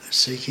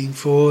Seeking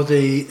for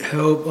the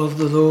help of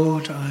the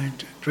Lord, I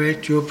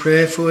direct your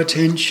prayerful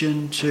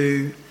attention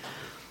to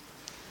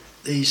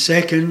the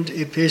second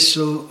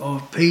epistle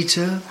of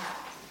Peter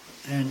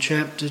and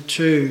chapter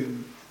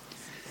 2.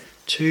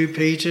 2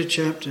 Peter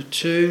chapter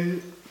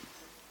 2.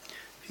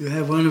 If you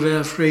have one of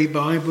our free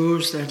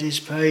Bibles, that is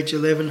page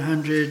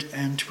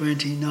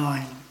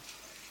 1129.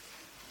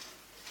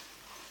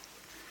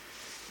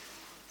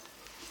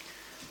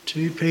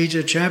 2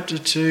 Peter chapter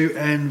 2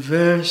 and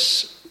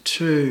verse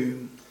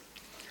 2.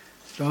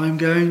 So I'm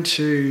going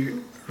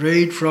to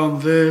read from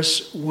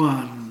verse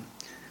 1.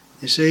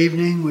 This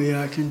evening we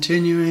are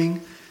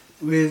continuing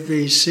with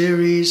the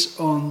series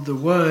on the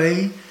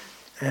way,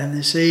 and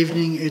this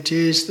evening it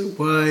is the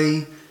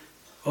way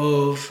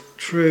of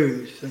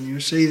truth. And you'll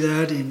see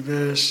that in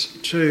verse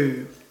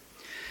 2.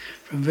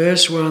 From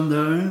verse 1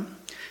 though,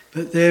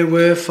 but there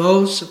were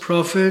false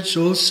prophets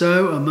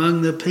also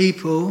among the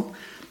people,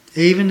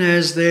 even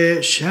as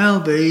there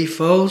shall be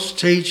false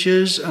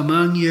teachers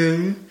among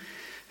you,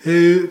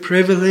 who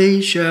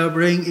privily shall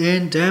bring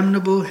in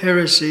damnable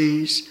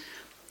heresies,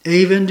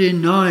 even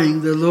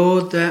denying the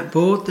Lord that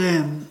bought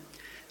them,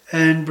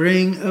 and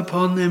bring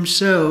upon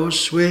themselves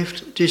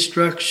swift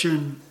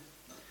destruction.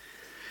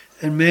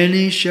 And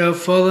many shall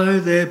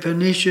follow their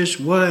pernicious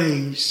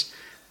ways,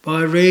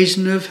 by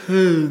reason of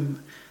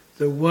whom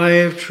the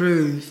way of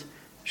truth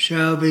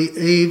shall be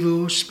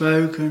evil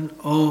spoken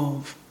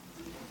of.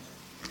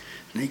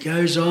 And he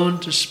goes on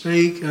to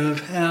speak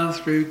of how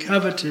through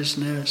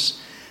covetousness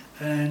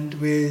and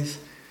with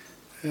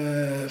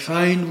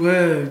feigned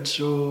words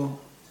or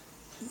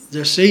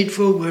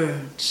deceitful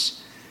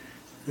words,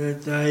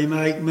 that they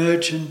make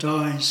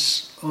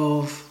merchandise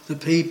of the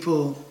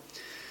people.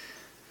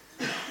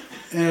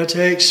 Our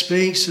text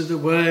speaks of the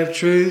way of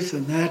truth,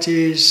 and that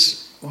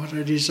is what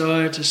I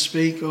desire to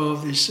speak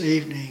of this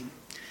evening.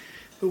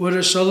 But what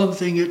a solemn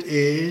thing it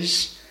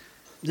is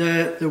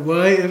that the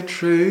way of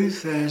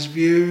truth, as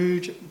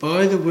viewed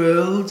by the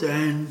world,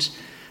 and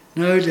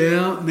no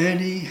doubt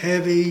many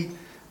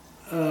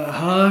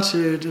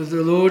heavy-hearted of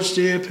the Lord's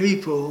dear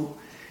people,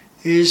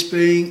 is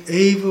being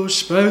evil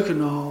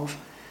spoken of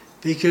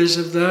because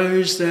of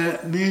those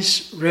that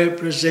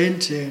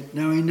misrepresent it.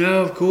 Now we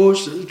know, of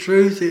course, that the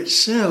truth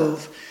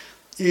itself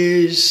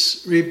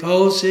is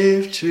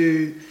repulsive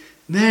to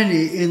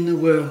many in the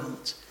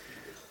world.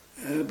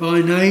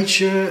 By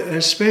nature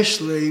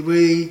especially,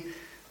 we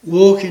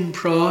walk in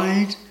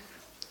pride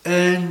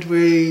and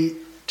we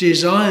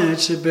desire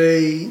to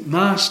be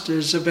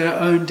masters of our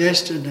own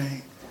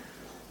destiny.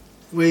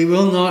 We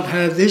will not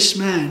have this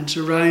man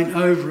to reign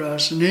over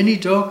us, and any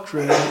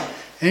doctrine,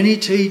 any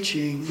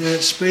teaching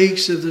that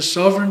speaks of the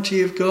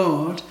sovereignty of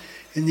God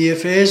in the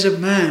affairs of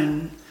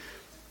man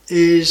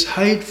is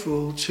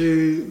hateful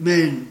to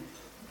men.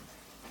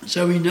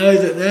 So we know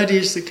that that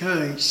is the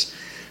case.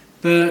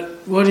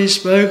 But what is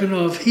spoken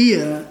of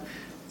here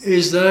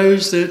is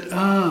those that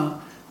are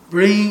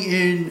bringing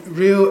in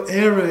real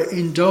error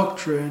in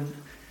doctrine,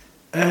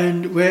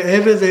 and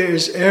wherever there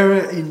is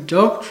error in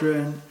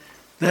doctrine,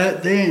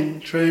 that then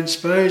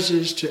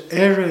transposes to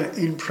error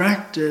in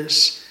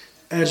practice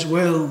as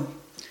well.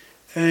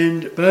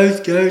 And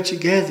both go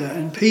together.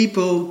 And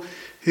people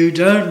who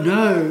don't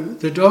know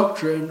the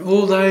doctrine,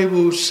 all they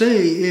will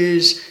see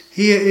is,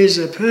 here is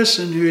a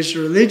person who is a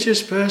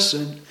religious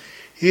person.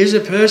 Here's a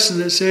person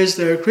that says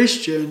they're a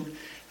Christian,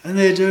 and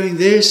they're doing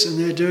this and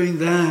they're doing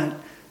that.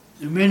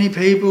 And many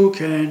people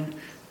can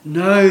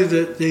know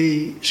that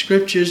the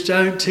scriptures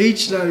don't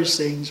teach those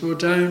things or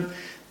don't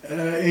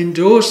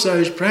endorse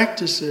those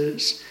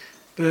practices,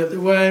 but the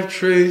way of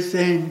truth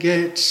then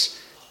gets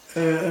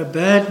a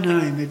bad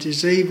name. It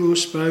is evil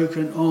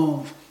spoken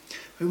of.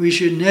 But we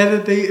should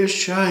never be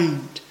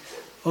ashamed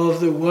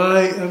of the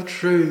way of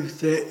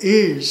truth. There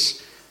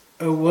is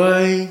a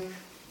way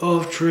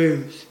of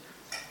truth.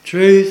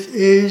 Truth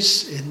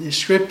is, in the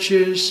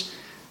scriptures,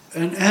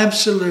 an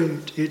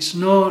absolute. It's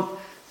not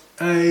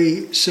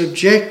a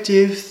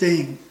subjective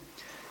thing.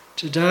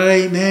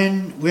 Today,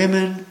 men,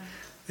 women,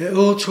 they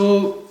all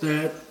talk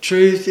that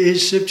truth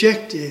is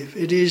subjective.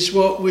 It is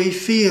what we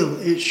feel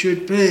it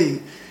should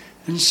be.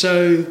 And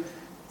so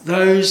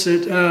those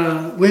that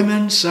are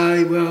women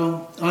say,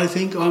 well, I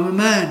think I'm a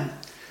man,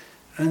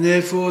 and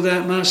therefore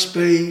that must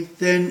be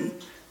then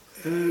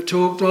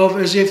talked of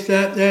as if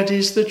that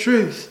is the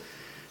truth.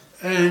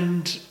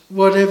 And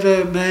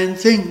whatever man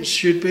thinks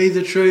should be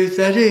the truth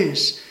that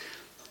is.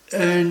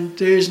 And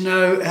there is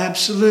no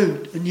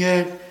absolute. And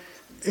yet,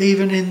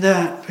 even in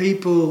that,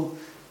 people,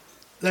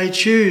 they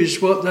choose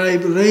what they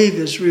believe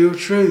is real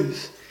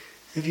truth.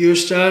 If you're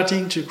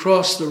starting to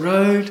cross the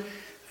road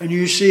and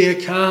you see a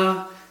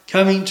car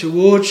coming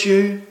towards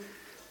you,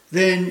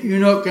 then you're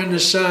not going to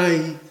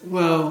say,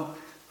 well,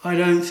 I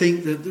don't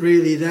think that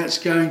really that's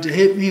going to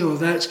hit me or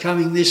that's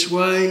coming this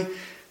way.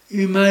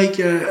 You make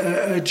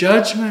a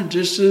judgment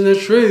as to the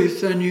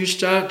truth, and you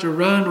start to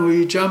run or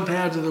you jump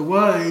out of the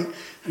way,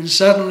 and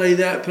suddenly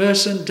that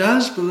person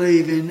does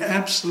believe in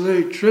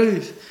absolute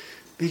truth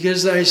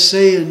because they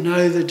see and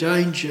know the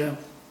danger.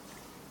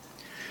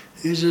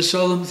 It is a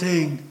solemn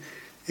thing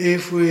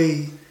if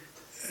we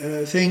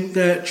think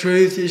that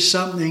truth is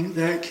something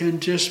that can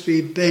just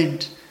be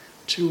bent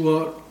to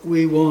what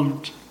we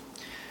want.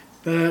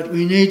 But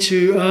we need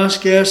to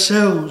ask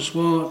ourselves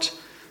what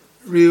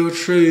real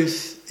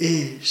truth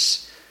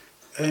is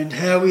and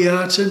how we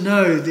are to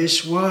know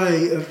this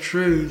way of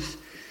truth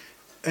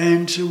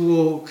and to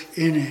walk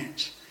in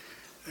it.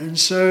 And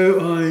so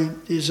I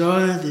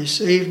desire this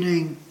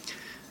evening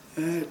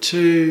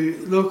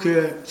to look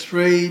at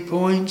 3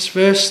 points.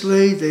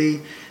 Firstly, the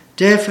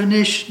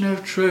definition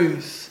of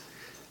truth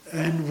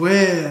and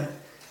where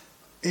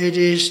it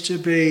is to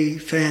be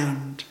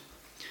found.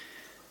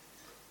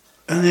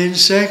 And then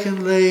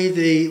secondly,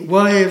 the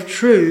way of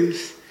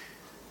truth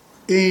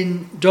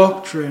in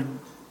doctrine.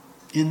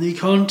 In the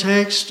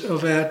context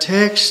of our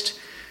text,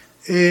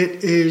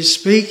 it is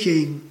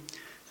speaking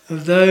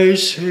of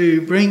those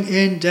who bring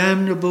in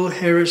damnable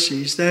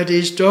heresies, that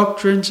is,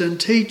 doctrines and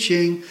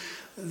teaching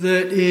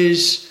that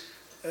is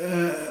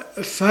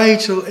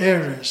fatal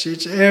errors.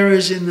 It's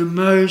errors in the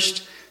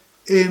most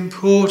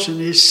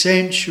important,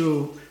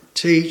 essential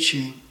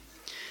teaching.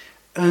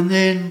 And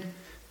then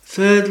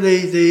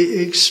thirdly, the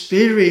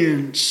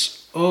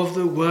experience of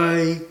the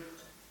way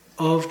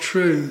of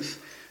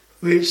truth,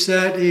 which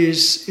that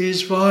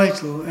is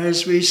vital.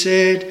 As we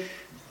said,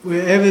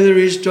 wherever there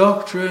is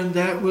doctrine,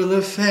 that will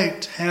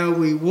affect how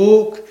we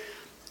walk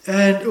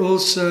and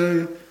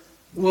also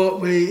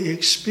what we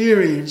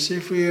experience.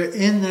 If we are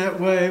in that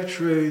way of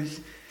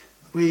truth,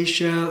 we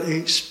shall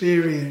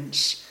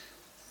experience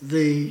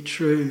the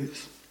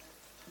truth.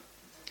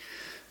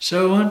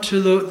 So I want to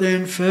look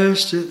then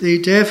first at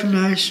the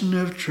definition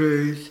of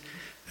truth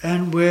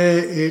and where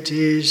it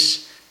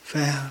is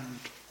found.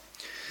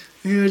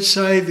 We would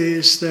say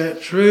this,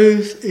 that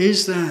truth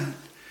is that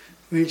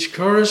which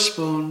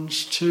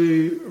corresponds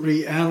to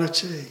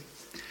reality.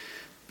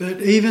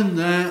 But even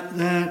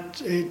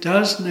that it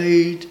does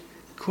need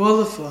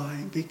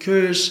qualifying,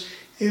 because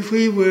if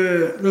we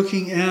were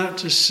looking out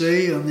to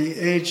sea on the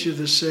edge of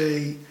the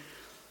sea,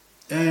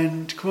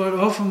 and quite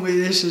often where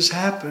this has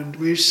happened,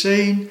 we've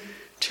seen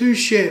 2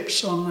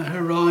 ships on the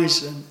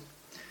horizon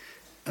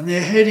and they're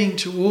heading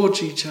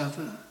towards each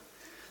other.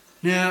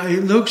 Now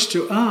it looks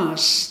to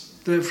us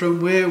that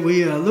from where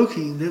we are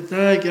looking that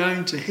they're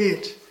going to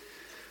hit,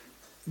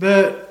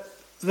 but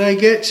they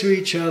get to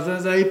each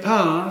other, they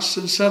pass,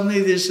 and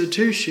suddenly there's the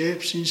 2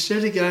 ships.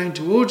 Instead of going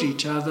towards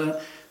each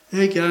other,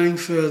 they're going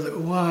further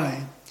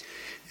away.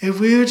 If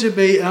we were to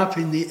be up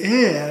in the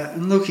air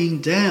and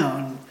looking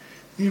down,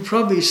 you'd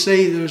probably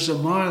see there's a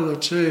mile or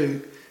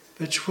 2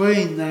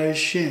 between those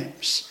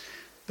ships.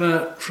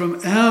 But from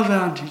our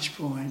vantage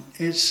point,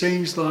 it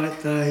seems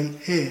like they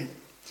hit.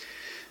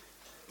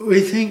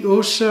 We think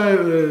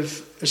also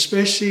of,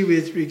 especially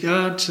with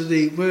regard to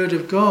the Word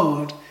of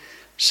God,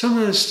 some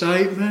of the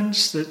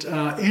statements that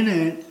are in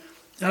it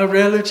are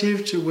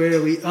relative to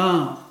where we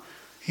are.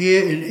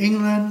 Here in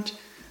England,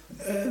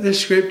 the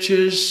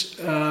scriptures,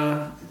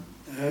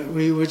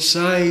 we would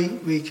say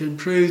we can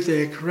prove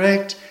they're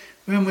correct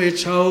when we're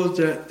told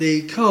that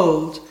the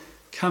cold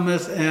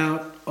cometh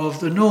out of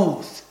the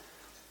north.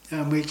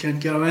 And we can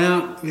go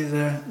out with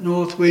a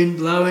north wind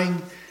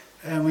blowing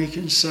and we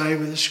can say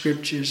well, the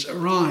scriptures are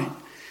right.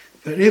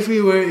 But if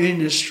we were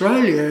in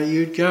Australia,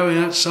 you'd go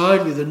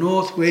outside with a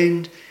north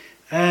wind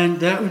and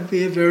that would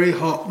be a very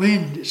hot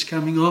wind. It's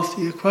coming off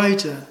the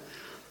equator.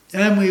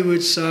 And we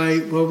would say,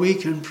 well, we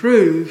can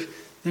prove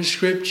the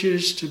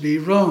scriptures to be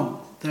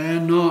wrong. They are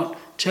not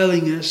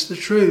telling us the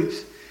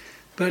truth.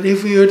 But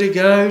if we were to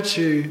go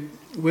to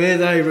where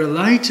they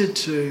related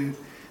to,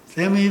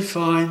 then we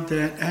find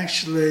that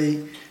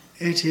actually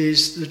it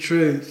is the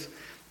truth.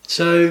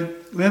 So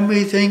when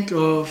we think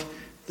of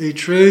the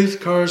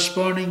truth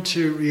corresponding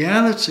to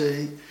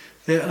reality,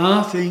 there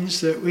are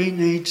things that we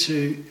need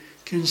to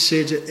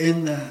consider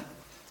in that.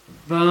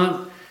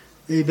 But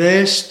the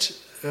best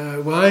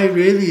way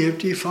really of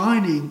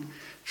defining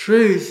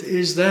truth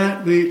is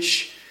that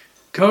which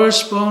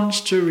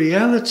corresponds to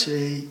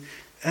reality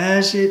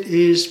as it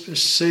is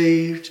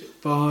perceived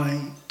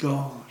by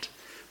God.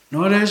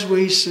 Not as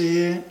we see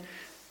it,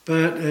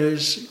 but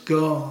as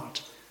God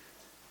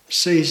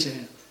sees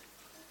it.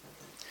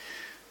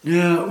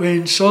 Now,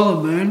 when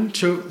Solomon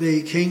took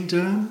the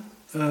kingdom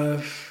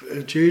of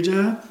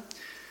Judah,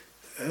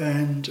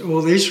 and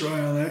all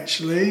Israel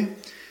actually,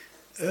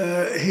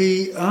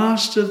 he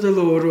asked of the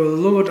Lord, or the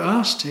Lord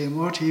asked him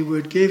what he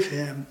would give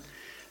him.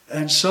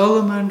 And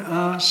Solomon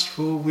asked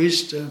for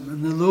wisdom,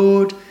 and the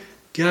Lord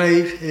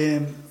gave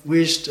him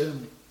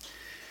wisdom.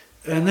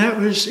 And that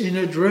was in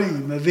a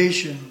dream, a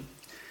vision.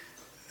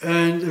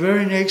 And the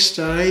very next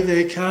day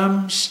there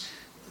comes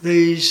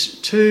these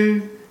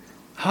 2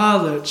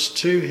 harlots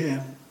to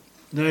him.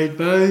 They'd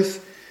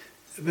both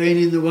been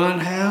in the one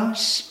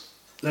house.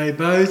 They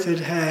both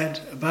had had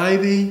a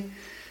baby,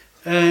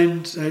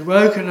 and they'd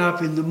woken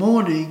up in the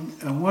morning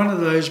and one of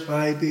those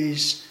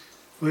babies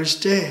was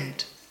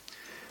dead.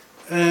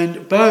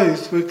 And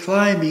both were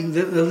claiming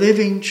that the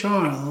living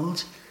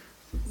child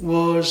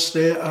was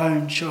their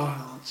own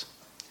child.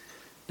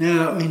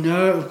 Now, we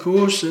know, of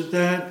course,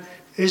 that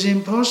is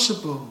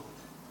impossible.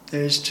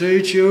 There's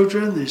 2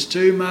 children, there's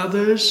 2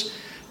 mothers.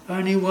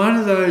 Only one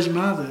of those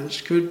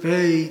mothers could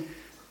be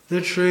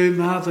the true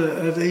mother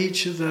of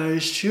each of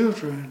those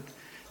children.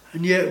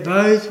 And yet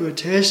both were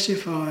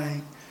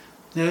testifying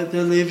that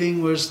the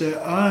living was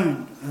their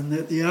own and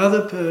that the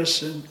other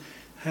person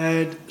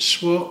had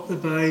swapped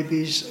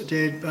the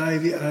dead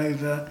baby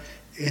over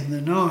in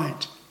the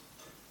night.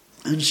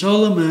 And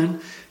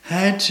Solomon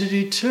had to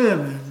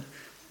determine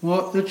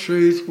what the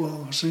truth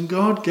was. And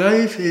God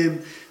gave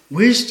him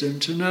wisdom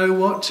to know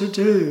what to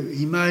do.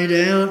 He made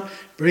out,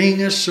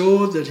 bring a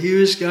sword, that he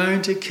was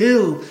going to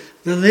kill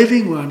the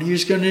living one. He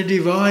was going to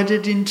divide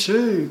it in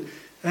 2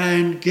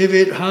 and give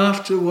it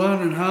half to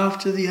one and half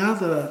to the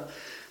other.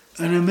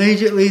 And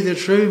immediately the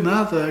true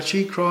mother,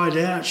 she cried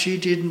out. She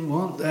didn't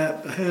want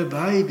her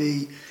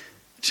baby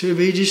to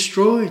be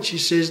destroyed. She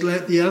says,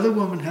 let the other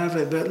woman have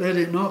it, but let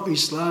it not be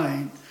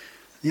slain.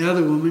 The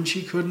other woman,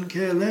 she couldn't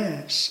care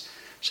less.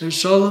 So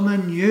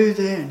Solomon knew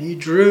then. He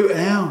drew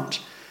out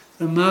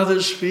the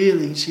mother's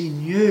feelings. He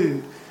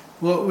knew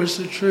what was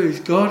the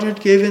truth. God had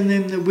given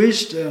them the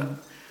wisdom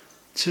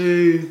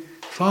to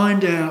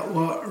find out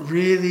what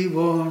really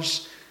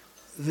was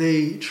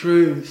the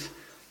truth.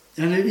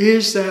 And it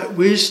is that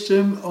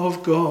wisdom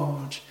of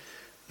God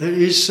that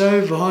is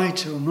so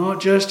vital,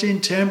 not just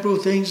in temporal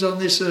things on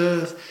this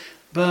earth,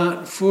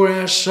 but for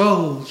our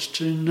souls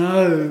to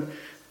know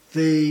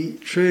the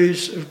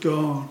truths of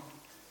God.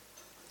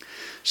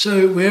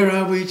 So where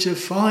are we to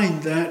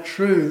find that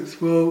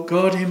truth? Well,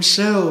 God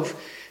himself,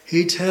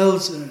 he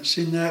tells us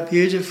in that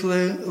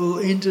beautiful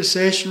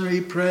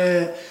intercessory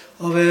prayer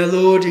of our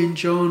Lord in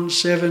John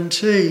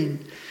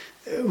 17.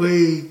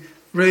 We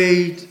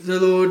read the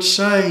Lord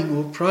saying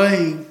or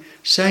praying,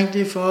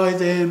 sanctify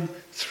them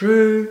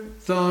through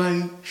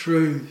thy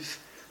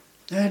truth.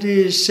 That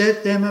is,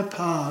 set them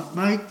apart,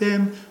 make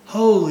them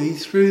holy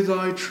through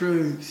thy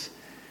truth.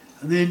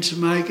 And then to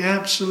make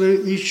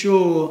absolutely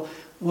sure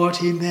what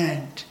he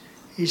meant,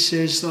 he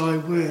says, thy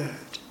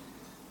word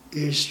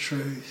is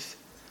truth.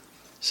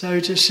 So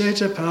to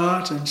set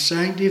apart and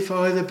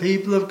sanctify the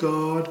people of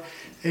God,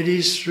 it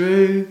is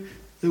through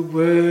the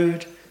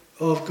word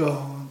of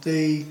God,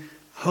 the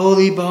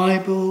Holy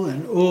Bible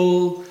and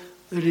all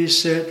that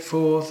is set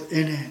forth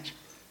in it.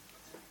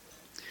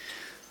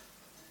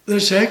 The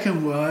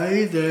second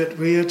way that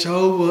we are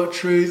told what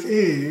truth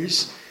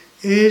is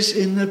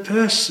in the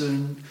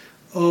person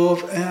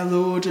of our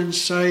Lord and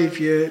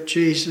Saviour,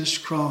 Jesus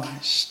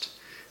Christ.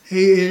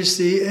 He is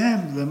the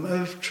emblem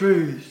of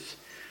truth.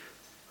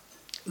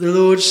 The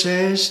Lord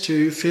says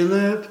to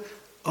Philip,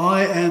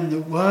 I am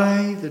the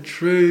way, the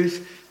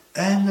truth,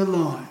 and the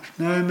life.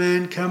 No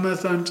man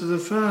cometh unto the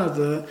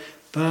Father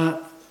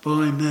but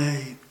by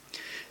me.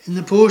 In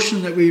the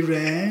portion that we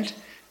read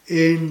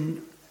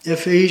in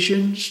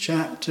Ephesians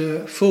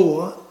chapter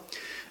 4,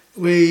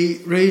 we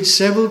read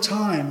several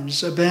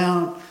times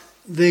about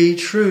the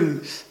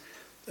truth.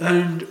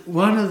 And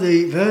one of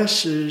the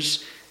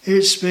verses,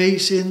 it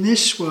speaks in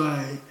this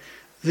way: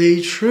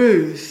 the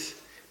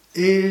truth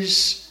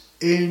is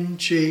in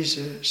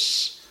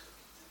Jesus.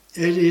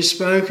 It is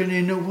spoken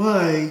in a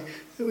way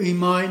that we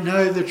might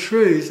know the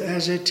truth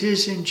as it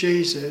is in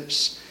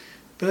Jesus.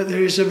 But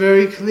there is a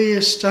very clear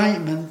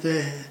statement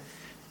there.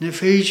 In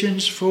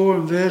Ephesians 4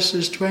 and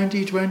verses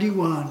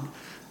 20-21,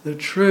 the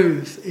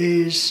truth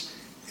is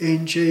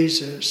in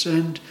Jesus.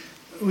 And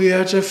we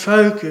are to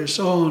focus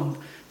on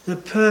the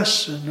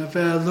person of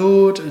our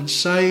Lord and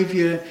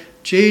Saviour,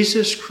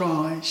 Jesus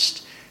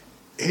Christ,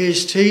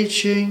 his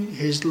teaching,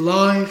 his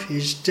life,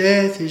 his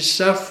death, his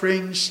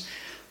sufferings,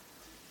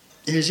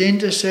 his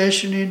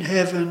intercession in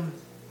heaven.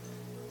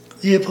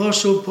 The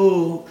Apostle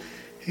Paul,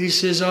 he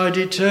says, I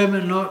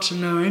determined not to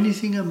know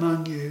anything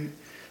among you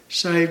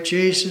save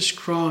Jesus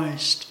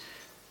Christ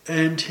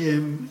and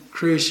him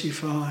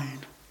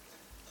crucified.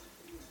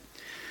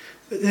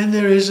 But then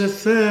there is a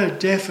third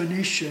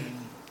definition.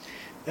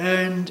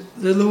 And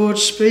the Lord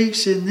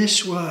speaks in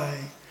this way,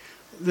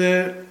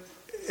 that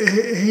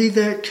he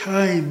that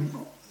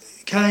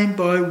came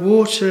by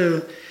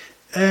water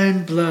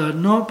and blood,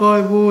 not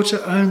by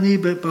water only,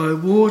 but by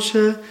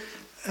water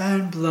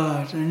and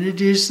blood. And it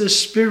is the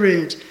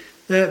Spirit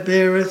that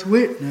beareth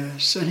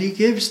witness. And he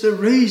gives the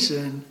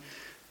reason,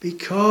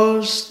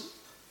 because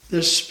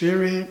the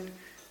Spirit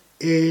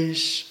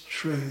is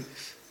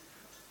truth.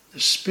 The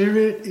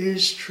Spirit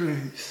is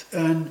truth.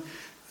 And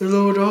the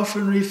Lord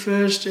often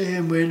refers to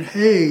him when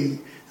he,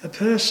 a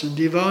person,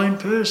 divine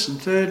person,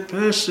 third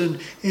person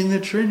in the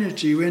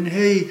Trinity, when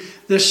he,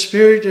 the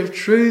Spirit of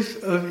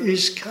truth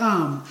is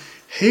come,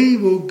 he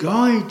will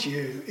guide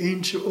you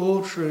into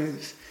all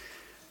truth.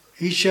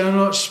 He shall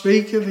not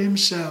speak of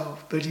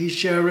himself, but he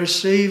shall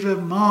receive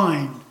of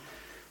mine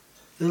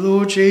the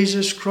Lord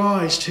Jesus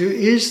Christ, who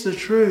is the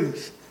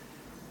truth.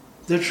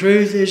 The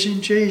truth is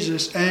in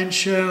Jesus, and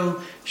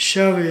shall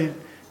show it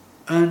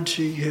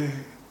unto you.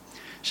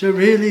 So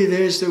really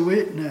there's the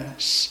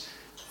witness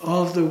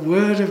of the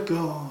Word of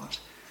God.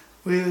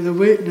 We're the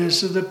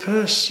witness of the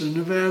person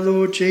of our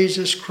Lord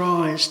Jesus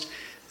Christ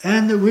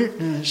and the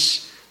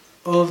witness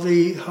of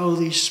the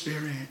Holy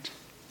Spirit.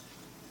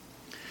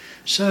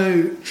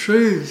 So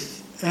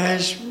truth,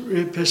 as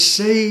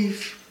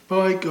perceived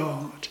by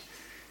God,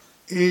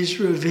 is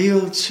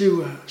revealed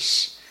to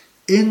us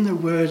in the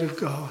Word of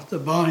God, the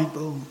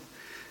Bible,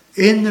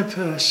 in the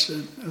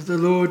person of the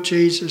Lord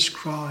Jesus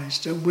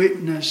Christ, and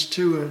witnessed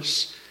to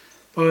us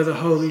by the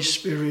Holy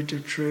Spirit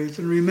of truth.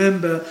 And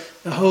remember,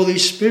 the Holy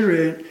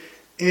Spirit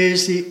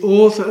is the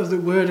author of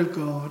the Word of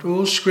God.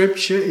 All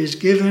Scripture is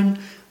given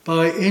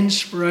by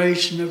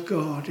inspiration of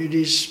God. It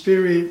is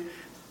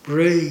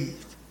Spirit-breathed.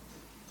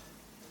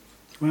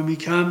 When we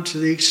come to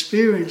the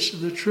experience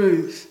of the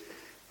truth,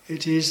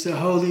 it is the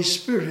Holy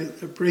Spirit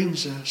that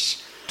brings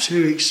us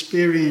to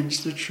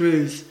experience the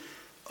truth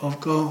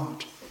of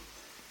God.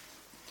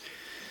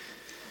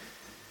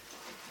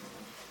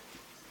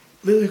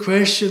 But the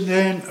question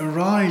then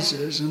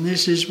arises, and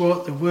this is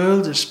what the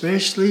world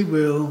especially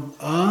will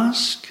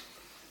ask,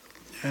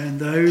 and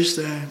those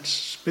that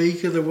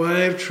speak of the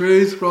way of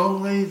truth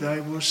wrongly,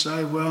 they will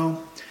say,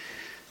 well,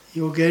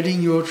 you're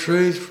getting your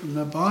truth from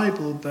the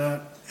Bible,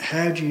 but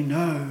how do you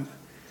know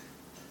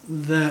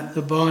that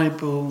the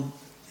Bible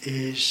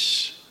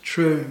is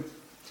true?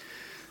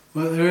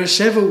 Well, there are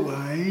several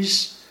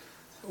ways.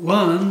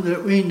 One,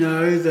 that we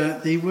know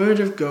that the Word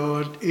of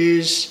God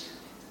is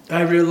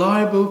a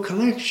reliable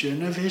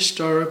collection of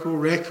historical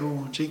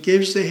records. It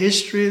gives the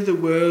history of the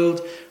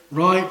world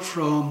right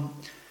from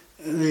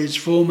its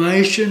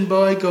formation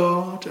by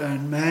God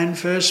and man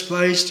first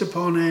placed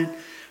upon it,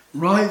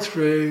 right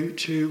through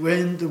to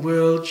when the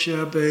world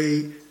shall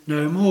be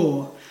no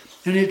more.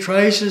 And it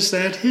traces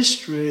that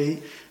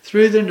history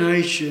through the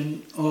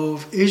nation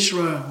of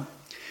Israel.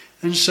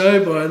 And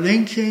so by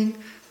linking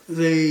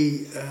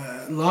the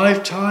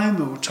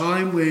lifetime or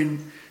time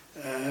when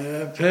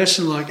a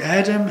person like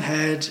Adam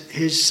had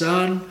his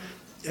son,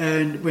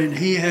 and when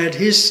he had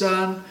his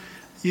son,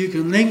 you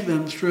can link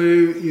them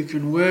through, you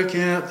can work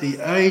out the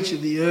age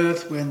of the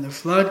earth when the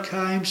flood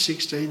came,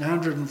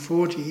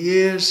 1640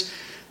 years,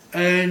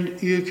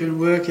 and you can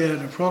work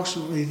out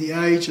approximately the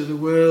age of the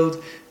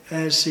world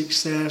as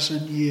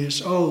 6,000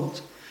 years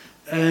old.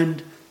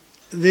 And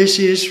this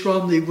is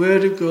from the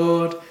Word of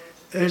God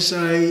as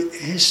a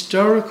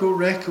historical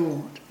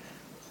record.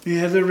 We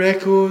have the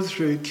record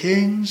through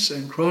Kings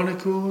and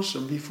Chronicles,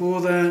 and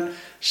before that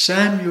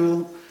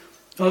Samuel,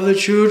 of the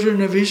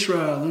children of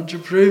Israel. And to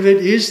prove it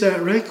is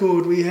that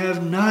record, we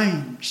have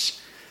names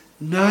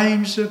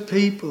of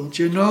people,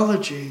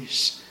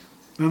 genealogies.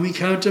 When we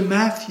come to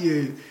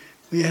Matthew,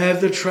 we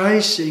have the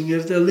tracing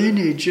of the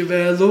lineage of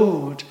our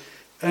Lord,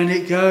 and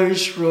it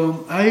goes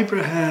from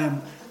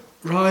Abraham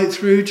right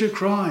through to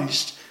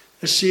Christ,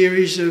 a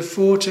series of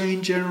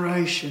 14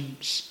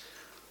 generations.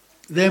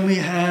 Then we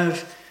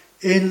have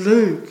in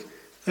Luke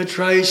a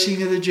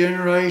tracing of the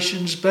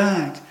generations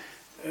back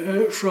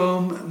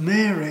from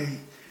Mary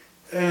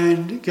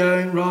and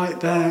going right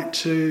back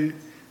to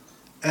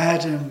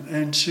Adam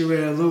and to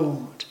our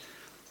Lord.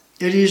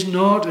 It is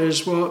not,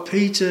 as what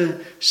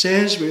Peter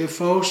says, we are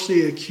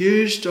falsely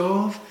accused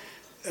of,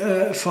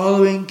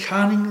 following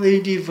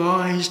cunningly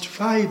devised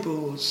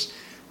fables,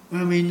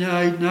 when we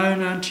made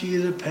known unto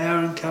you the power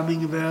and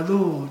coming of our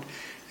Lord.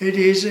 It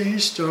is a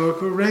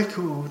historical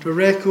record, a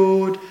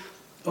record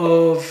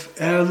of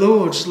our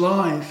Lord's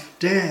life,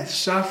 death,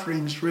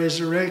 sufferings,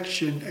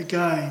 resurrection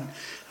again.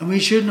 And we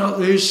should not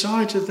lose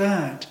sight of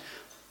that.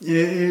 It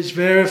is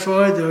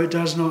verified, though it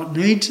does not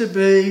need to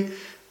be,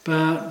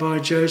 but by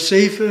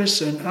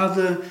Josephus and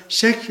other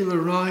secular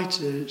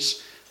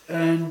writers,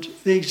 and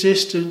the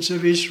existence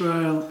of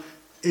Israel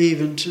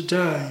even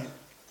today.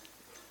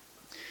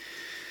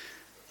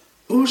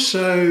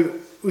 Also,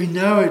 we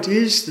know it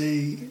is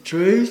the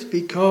truth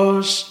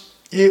because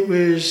it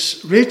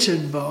was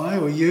written by,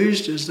 or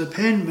used as the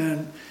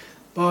penman,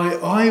 by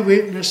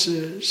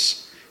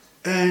eyewitnesses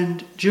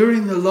and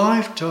during the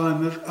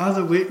lifetime of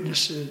other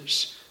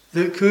witnesses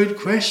that could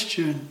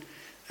question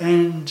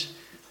and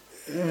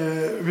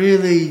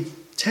really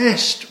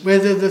test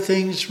whether the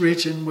things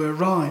written were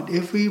right.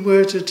 If we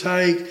were to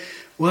take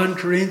 1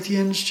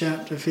 Corinthians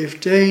chapter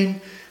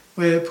 15,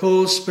 where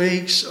Paul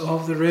speaks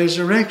of the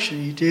resurrection,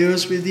 he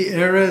deals with the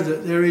error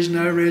that there is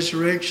no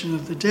resurrection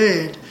of the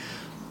dead.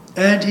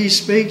 And he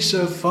speaks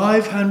of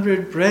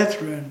 500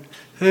 brethren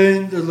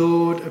whom the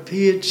Lord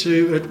appeared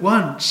to at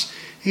once.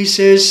 He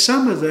says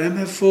some of them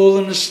have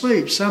fallen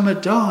asleep, some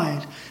have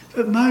died,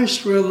 but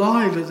most were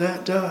alive at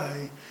that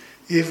day.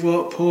 If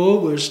what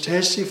Paul was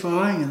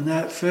testifying in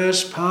that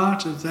first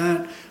part of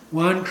that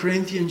 1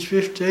 Corinthians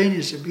 15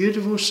 is a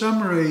beautiful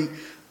summary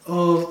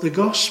of the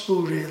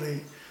gospel,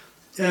 really.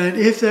 And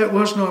if that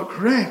was not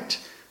correct,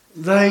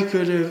 they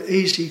could have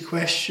easily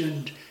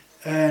questioned,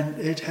 and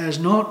it has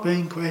not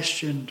been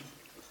questioned.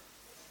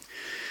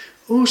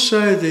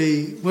 Also,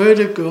 the Word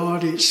of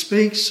God, it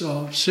speaks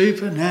of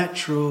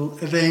supernatural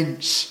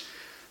events.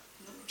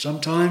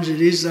 Sometimes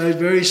it is those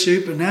very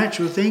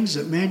supernatural things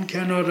that men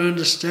cannot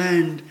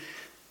understand,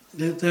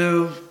 that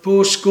they'll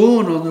pour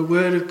scorn on the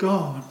Word of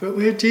God. But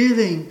we're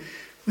dealing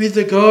with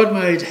the God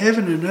made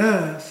heaven and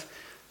earth,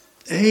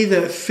 He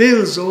that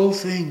fills all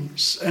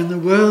things, and the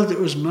world that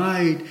was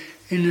made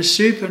in a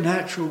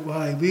supernatural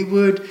way. We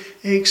would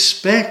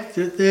expect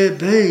that there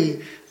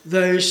be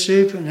those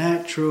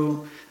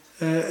supernatural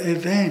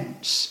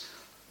events,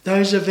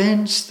 those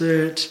events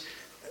that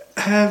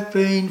have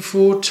been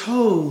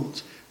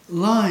foretold,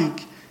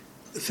 like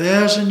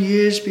 1,000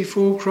 years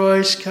before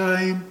Christ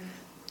came,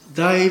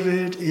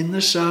 David in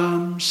the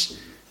Psalms,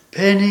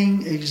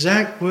 penning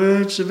exact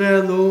words of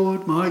our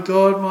Lord, my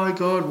God,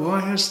 why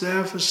hast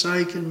thou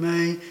forsaken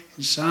me?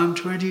 In Psalm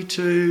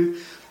 22,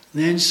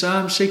 then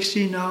Psalm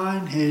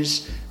 69,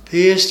 He's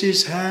pierced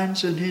his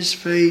hands and his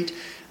feet,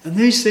 and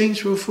these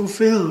things were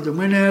fulfilled. And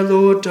when our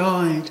Lord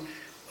died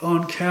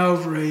on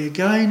Calvary,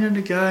 again and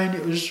again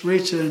it was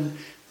written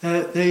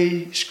that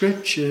the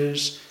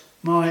scriptures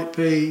might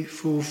be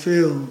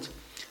fulfilled.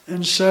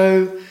 And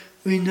so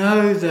we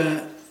know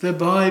that the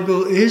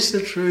Bible is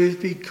the truth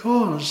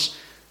because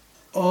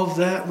of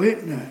that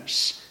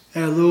witness.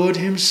 Our Lord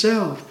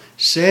himself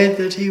said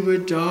that he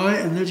would die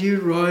and that he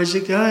would rise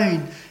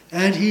again,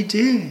 and he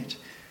did.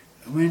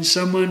 And when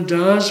someone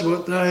does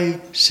what they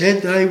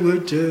said they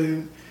would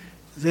do,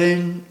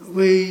 then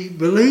we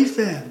believe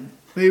them.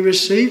 We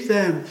receive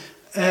them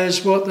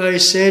as what they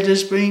said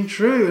as being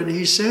true, and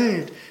he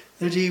said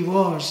that he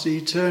was the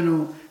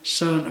eternal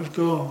Son of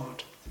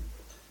God.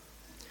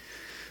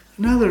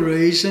 Another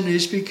reason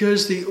is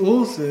because the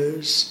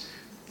authors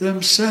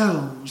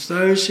themselves,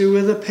 those who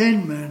were the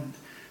penmen,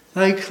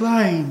 they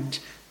claimed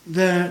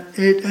that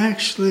it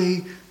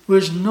actually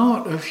was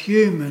not of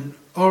human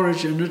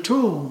origin at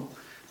all,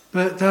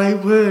 but they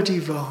were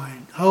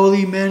divine.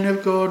 Holy men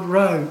of God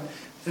wrote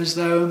as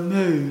they were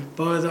moved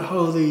by the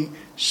Holy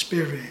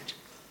Spirit.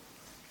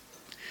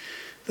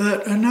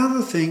 But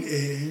another thing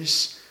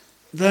is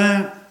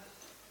that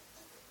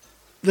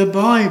the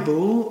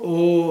Bible,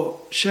 or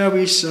shall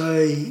we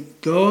say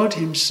God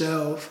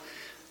himself,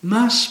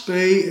 must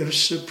be of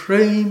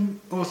supreme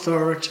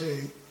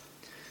authority.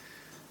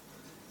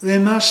 There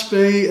must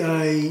be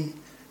a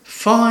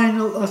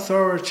final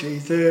authority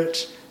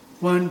that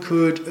one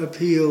could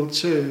appeal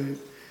to.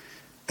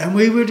 And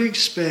we would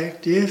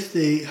expect, if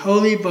the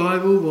Holy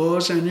Bible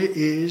was, and it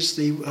is,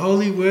 the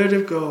Holy Word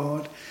of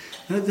God,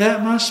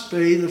 that must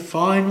be the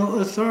final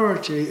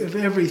authority of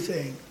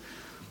everything.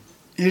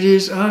 It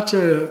is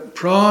utter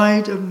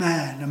pride of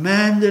man, a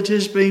man that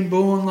has been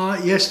born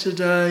like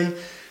yesterday,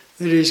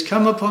 that has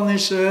come upon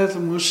this earth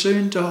and will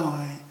soon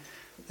die,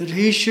 that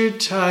he should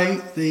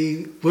take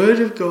the Word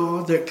of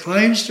God that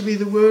claims to be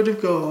the Word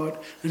of God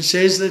and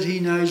says that he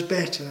knows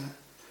better.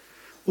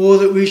 Or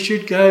that we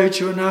should go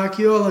to an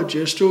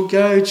archaeologist or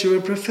go to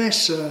a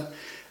professor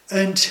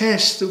and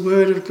test the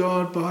Word of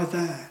God by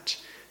that.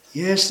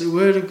 Yes, the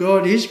Word of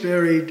God is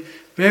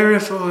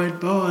verified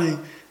by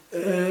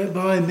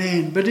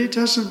men, but it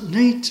doesn't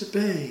need to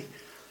be,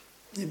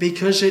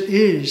 because it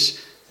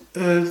is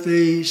of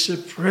the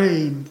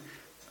supreme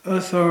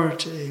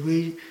authority.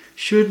 We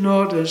should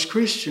not, as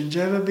Christians,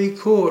 ever be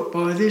caught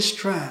by this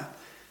trap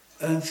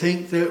and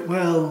think that,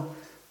 well,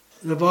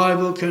 the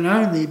Bible can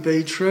only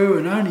be true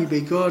and only be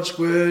God's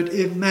word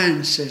if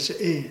man says it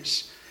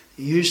is.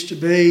 It used to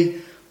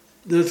be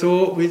the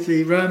thought with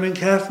the Roman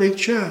Catholic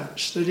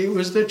Church that it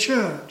was the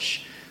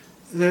church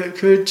that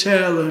could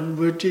tell and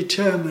would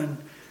determine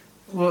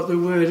what the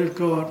word of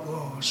God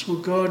was. Well,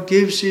 God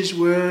gives his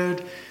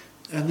word,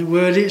 and the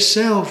word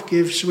itself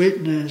gives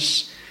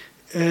witness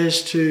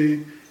as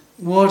to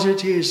what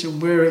it is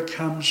and where it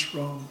comes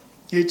from.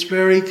 Its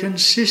very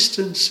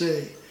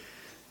consistency,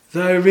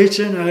 though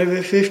written over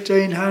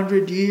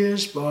 1,500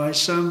 years by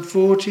some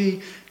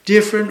 40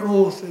 different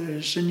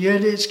authors, and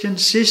yet its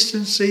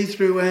consistency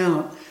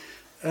throughout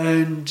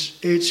and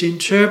its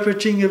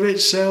interpreting of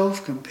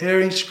itself,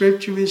 comparing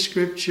scripture with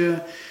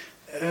scripture,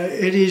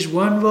 it is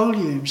one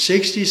volume,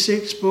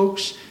 66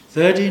 books,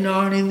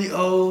 39 in the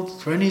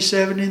Old,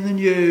 27 in the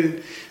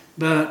New,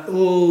 but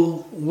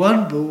all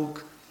one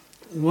book,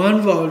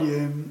 one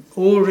volume,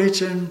 all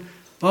written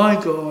by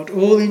God,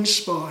 all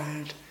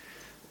inspired,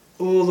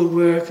 all the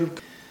work of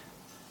God.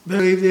 I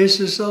believe this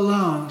is the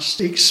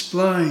last.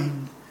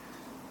 Explain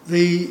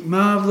the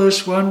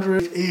marvellous wonder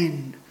of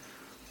in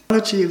the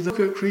reality of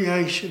the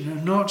creation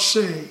and not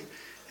see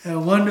how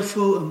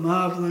wonderful and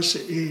marvellous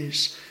it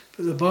is.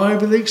 But the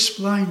Bible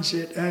explains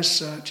it as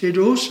such. It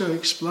also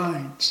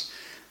explains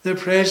the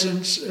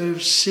presence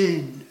of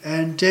sin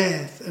and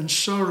death and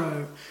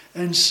sorrow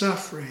and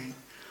suffering.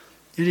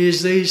 It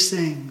is these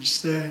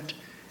things that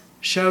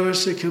show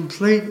us the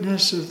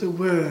completeness of the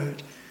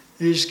word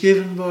that is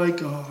given by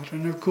God.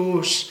 And of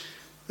course,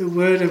 the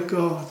word of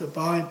God, the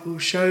Bible,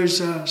 shows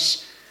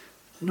us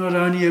not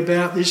only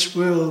about this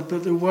world,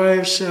 but the way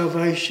of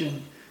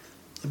salvation,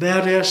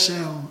 about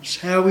ourselves,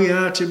 how we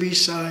are to be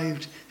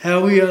saved,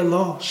 how we are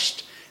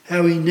lost,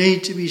 how we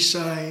need to be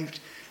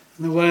saved,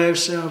 and the way of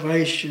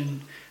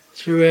salvation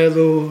through our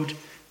Lord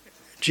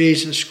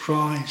Jesus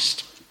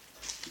Christ.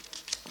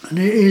 And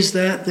it is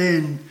that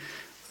then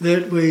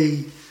that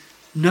we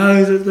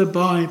know that the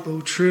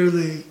Bible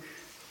truly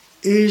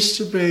is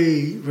to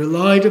be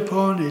relied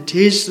upon. It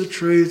is the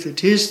truth.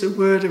 It is the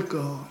Word of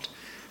God.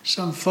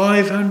 Some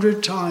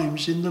 500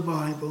 times in the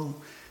Bible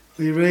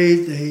we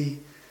read the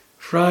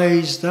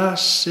phrase,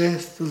 "Thus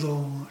saith the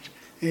Lord."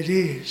 It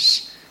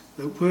is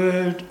the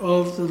word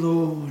of the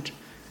Lord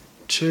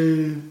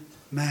to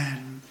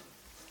man.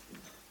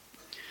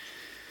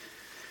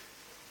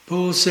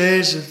 Paul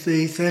says of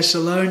the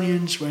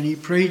Thessalonians, when he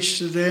preached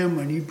to them,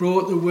 when he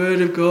brought the word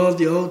of God,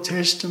 the Old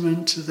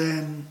Testament, to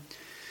them,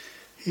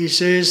 he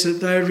says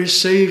that they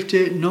received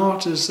it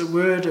not as the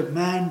word of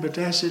man, but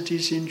as it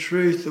is in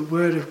truth the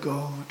word of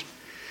God.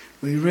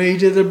 We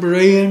read of the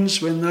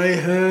Bereans, when they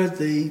heard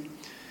the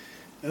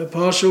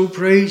apostle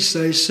preach,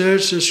 they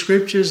searched the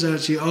scriptures,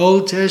 that's the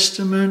Old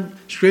Testament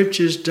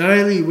scriptures,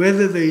 daily,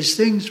 whether these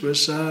things were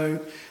so,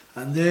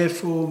 and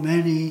therefore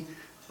many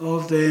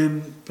of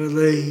them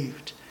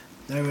believed.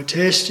 They were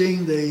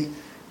testing the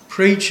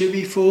preacher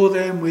before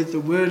them with the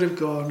word of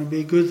God. And it'd be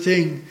a good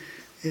thing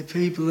if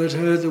people that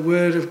heard the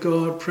word of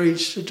God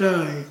preached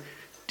today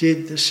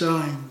did the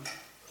same.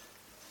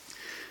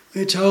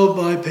 We're told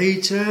by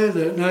Peter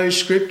that no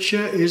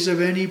scripture is of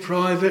any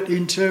private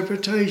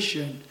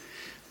interpretation,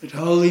 but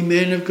holy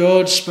men of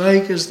God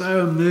spake as they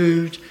were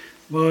moved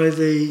by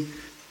the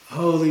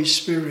Holy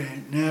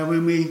Spirit. Now,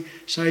 when we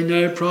say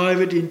no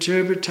private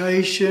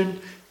interpretation,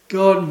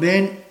 God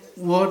meant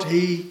what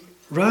he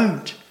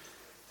wrote,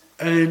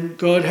 and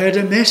God had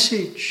a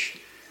message,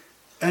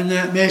 and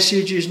that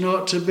message is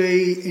not to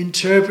be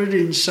interpreted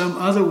in some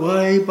other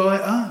way by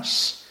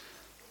us.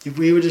 If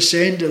we were to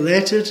send a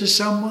letter to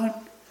someone,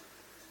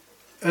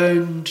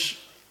 and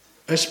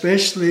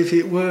especially if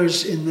it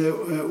was in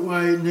the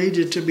way it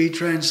needed to be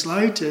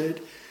translated,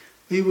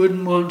 we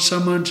wouldn't want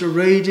someone to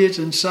read it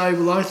and say,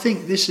 "Well, I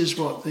think this is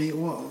what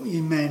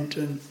you meant,"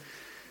 and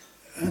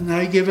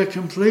they give a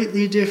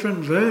completely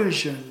different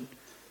version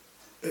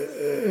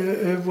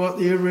of what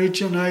the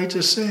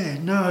originator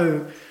said.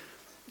 No,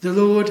 the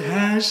Lord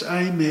has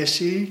a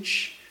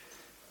message.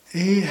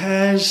 He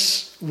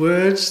has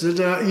words that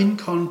are in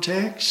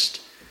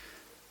context,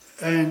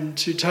 and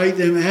to take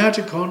them out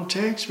of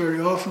context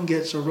very often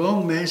gets a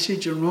wrong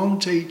message, a wrong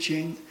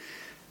teaching.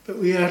 But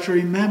we have to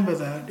remember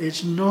that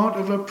it's not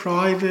of a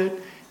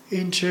private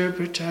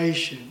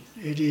interpretation.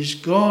 It is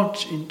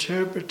God's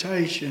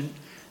interpretation,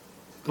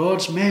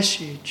 God's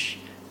message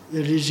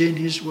that is in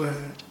his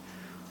word.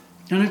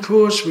 And of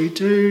course we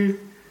do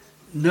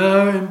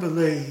know and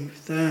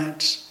believe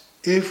that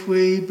if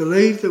we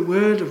believe the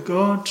word of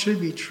God to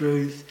be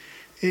truth,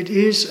 it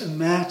is a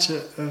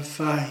matter of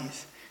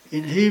faith.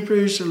 In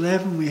Hebrews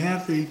 11 we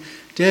have the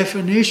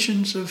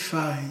definitions of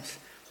faith,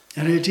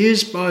 and it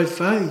is by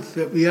faith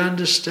that we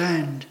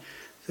understand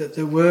that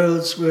the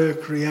worlds were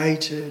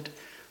created,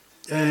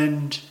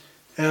 and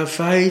our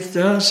faith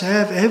does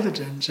have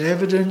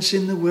evidence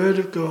in the word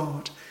of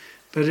God.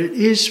 But it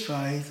is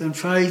faith, and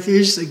faith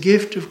is the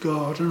gift of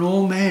God, and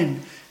all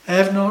men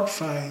have not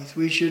faith.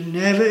 We should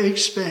never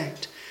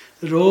expect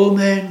that all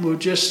men will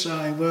just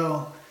say,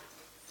 "Well,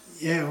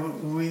 yeah,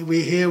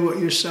 we hear what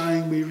you're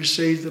saying, we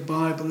receive the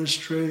Bible as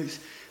truth."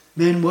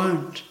 Men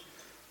won't.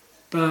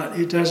 But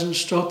it doesn't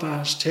stop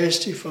us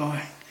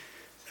testifying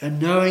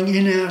and knowing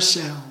in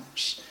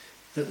ourselves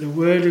that the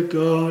word of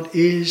God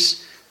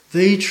is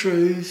the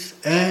truth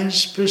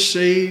as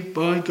perceived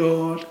by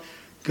God.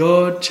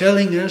 God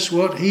telling us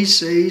what he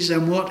sees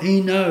and what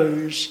he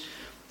knows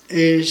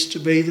is to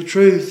be the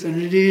truth. And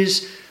it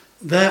is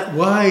that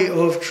way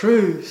of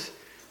truth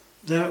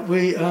that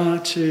we are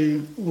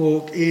to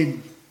walk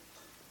in.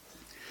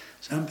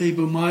 Some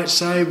people might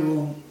say,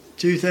 well,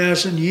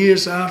 2,000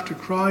 years after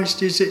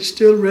Christ, is it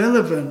still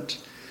relevant?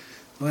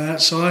 Well,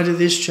 outside of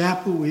this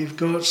chapel, we've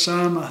got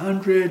Psalm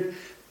 100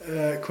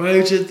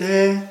 quoted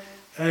there,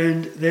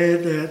 and there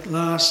that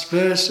last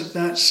verse of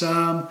that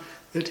psalm,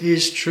 that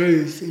his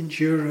truth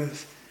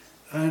endureth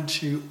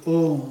unto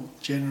all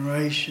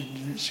generations.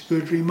 And it's a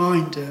good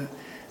reminder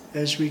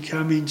as we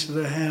come into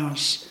the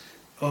house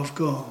of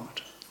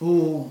God,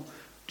 all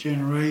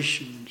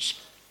generations.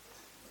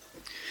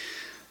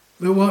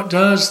 But what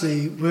does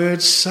the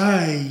word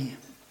say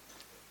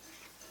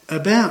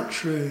about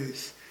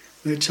truth?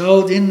 We're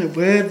told in the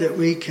word that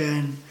we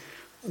can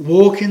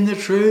walk in the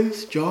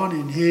truth. John,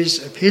 in his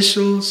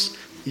epistles,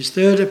 his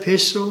third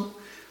epistle,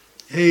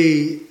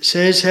 he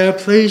says how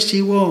pleased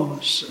he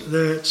was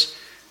that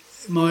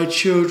my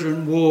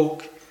children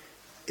walk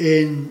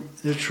in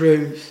the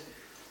truth.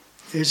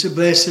 It's a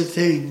blessed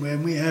thing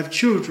when we have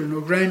children or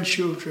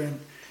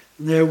grandchildren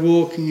and they're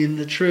walking in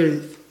the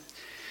truth.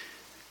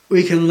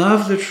 We can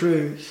love the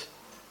truth.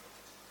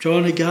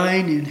 John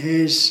again in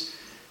his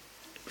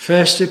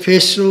first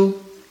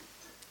epistle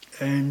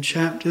and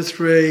chapter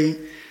 3,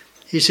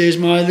 he says,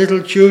 "My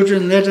little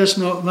children, let us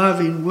not love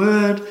in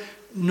word,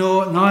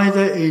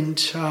 neither in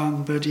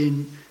tongue, but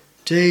in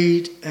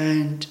deed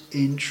and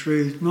in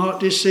truth." Not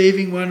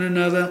deceiving one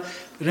another,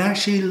 but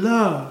actually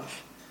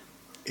love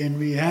in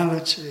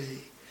reality,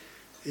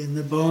 in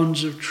the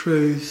bonds of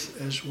truth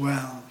as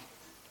well.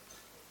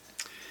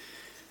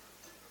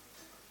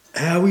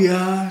 How we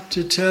are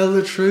to tell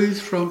the truth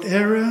from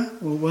error,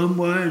 well, one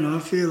way, and I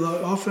feel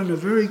like often a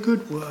very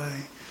good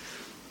way,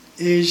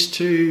 is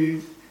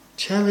to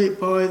tell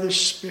it by the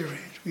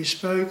Spirit. We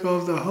spoke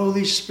of the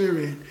Holy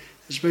Spirit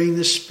as being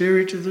the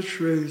Spirit of the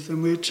truth,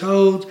 and we're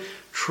told,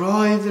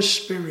 try the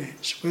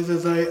spirits, whether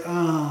they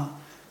are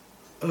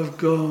of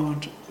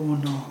God or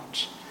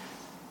not.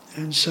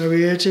 And so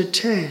we are to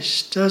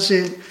test, does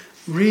it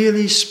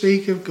really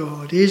speak of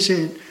God? Is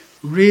it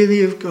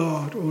really of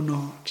God or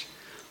not?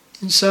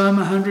 In Psalm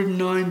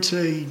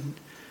 119,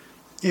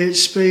 it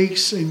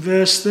speaks in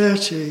verse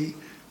 30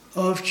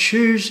 of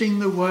choosing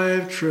the way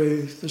of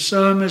truth. The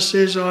psalmist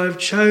says, I have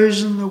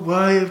chosen the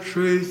way of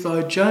truth,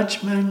 thy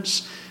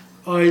judgments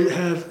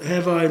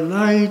have I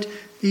laid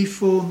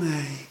before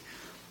me.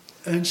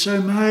 And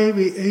so may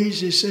we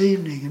each this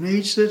evening, and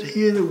each that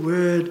hear the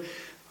word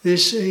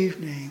this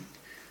evening,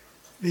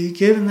 be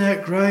given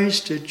that grace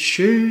to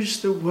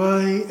choose the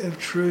way of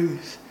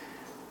truth.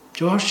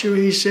 Joshua,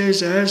 he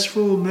says, as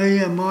for me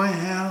and my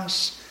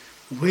house,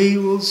 we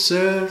will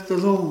serve the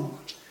Lord.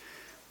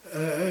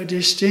 A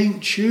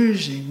distinct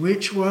choosing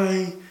which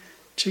way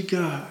to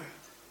go.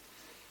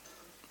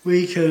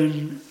 We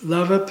can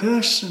love a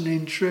person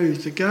in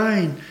truth.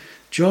 Again,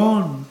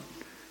 John,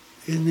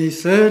 in the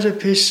third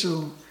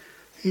epistle,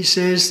 he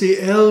says,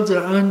 the elder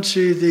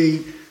unto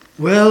the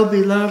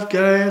well-beloved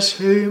Gaius,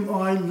 whom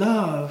I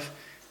love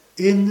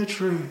in the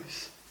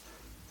truth.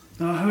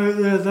 I hope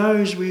there are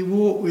those we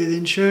walk with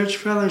in church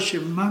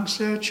fellowship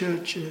amongst our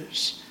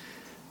churches.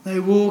 They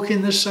walk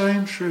in the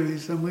same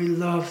truth and we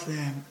love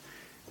them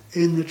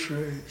in the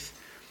truth.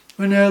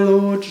 When our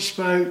Lord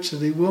spoke to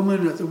the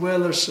woman at the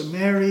well of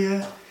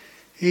Samaria,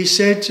 he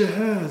said to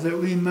her that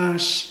we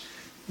must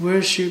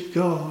worship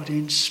God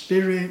in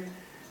spirit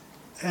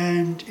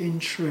and in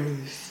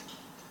truth,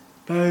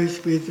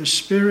 both with the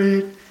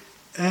spirit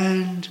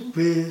and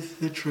with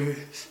the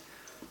truth.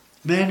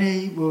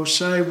 Many will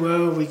say,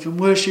 well, we can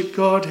worship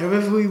God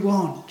however we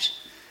want,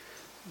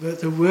 but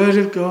the Word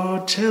of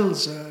God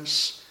tells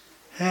us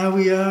how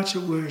we are to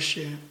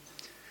worship.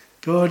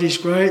 God is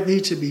greatly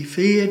to be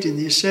feared in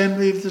the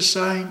assembly of the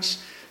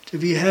saints, to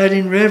be had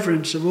in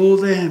reverence of all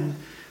them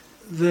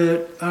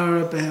that are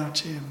about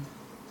him.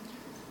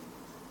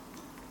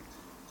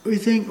 We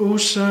think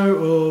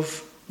also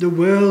of the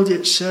world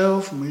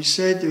itself, and we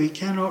said that we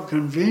cannot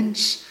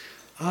convince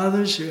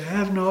others who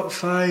have not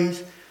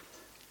faith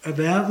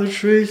about the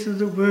truth of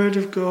the Word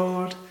of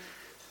God,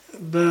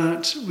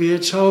 but we are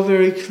told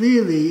very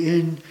clearly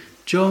in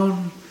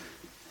John,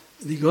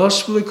 the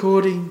Gospel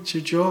according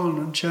to John,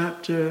 in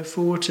chapter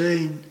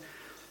 14,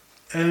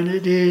 and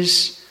it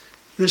is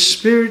the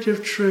Spirit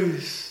of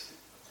truth,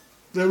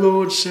 the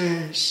Lord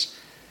says,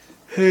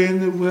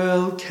 whom the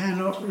world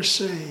cannot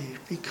receive,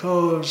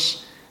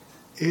 because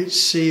it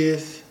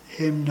seeth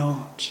him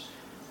not,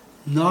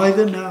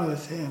 neither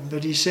knoweth him.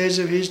 But he says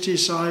of his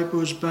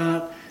disciples,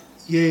 but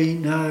ye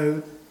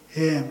know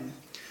him.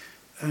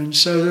 And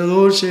so the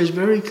Lord says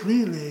very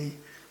clearly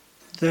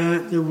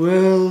that the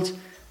world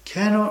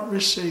cannot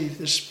receive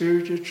the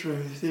Spirit of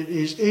truth. It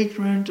is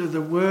ignorant of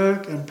the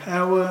work and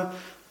power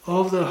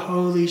of the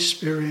Holy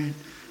Spirit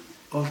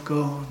of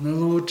God. And the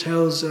Lord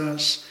tells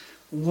us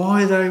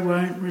why they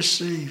won't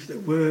receive the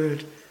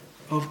Word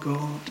of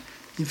God.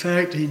 In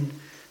fact, in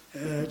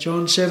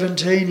John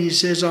 17, he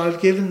says,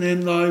 I've given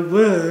them thy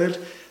word,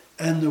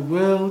 and the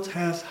world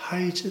hath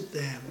hated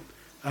them.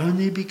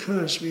 Only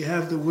because we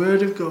have the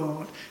Word of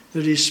God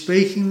that is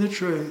speaking the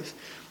truth.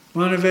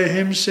 One of our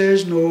hymns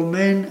says, nor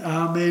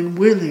are men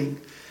willing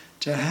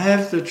to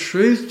have the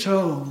truth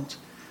told.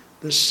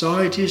 The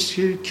sight is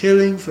too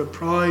killing for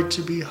pride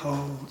to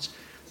behold.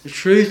 The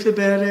truth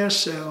about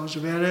ourselves,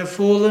 about our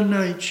fallen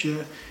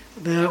nature,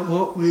 about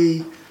what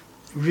we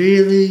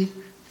really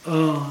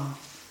are.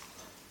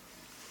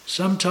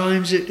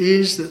 Sometimes it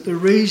is that the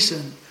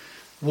reason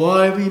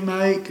why we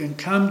make and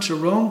come to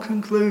wrong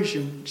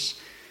conclusions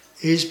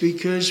is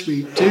because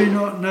we do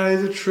not know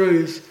the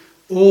truth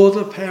or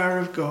the power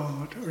of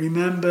God.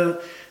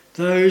 Remember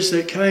those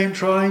that came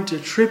trying to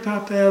trip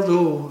up our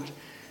Lord,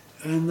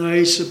 and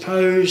they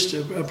supposed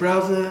a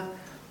brother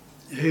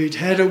who'd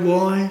had a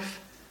wife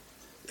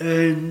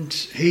and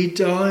he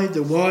died.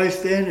 The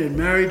wife then had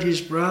married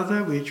his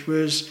brother, which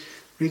was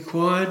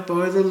required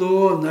by the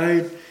law, and they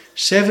had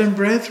 7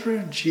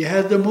 brethren. She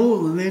had them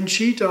all, and then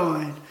she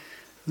died.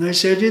 And they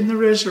said, in the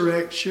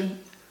resurrection,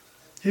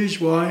 whose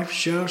wife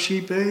shall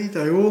she be?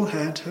 They all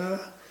had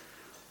her.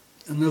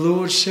 And the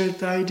Lord said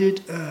they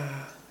did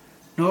err,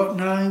 not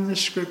knowing the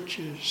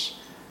Scriptures,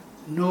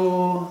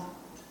 nor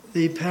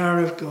the power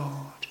of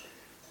God,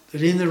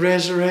 that in the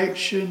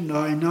resurrection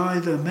they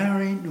neither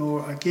marry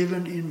nor are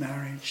given in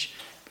marriage,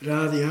 but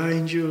are the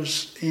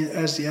angels,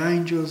 as the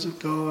angels of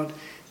God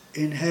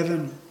in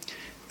heaven.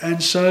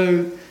 And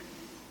so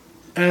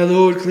our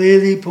Lord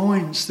clearly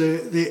points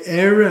the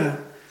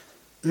error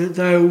that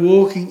they were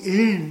walking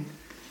in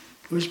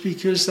was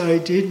because they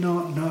did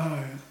not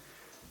know.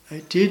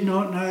 They did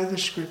not know the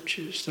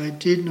Scriptures. They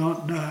did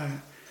not know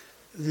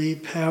the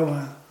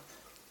power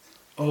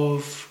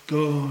of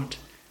God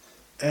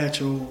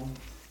at all.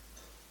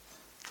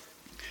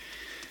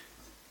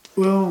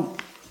 Well,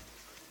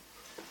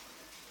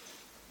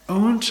 I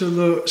want to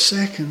look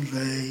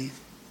secondly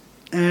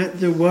at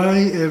the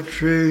way of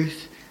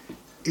truth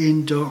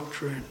in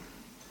doctrine.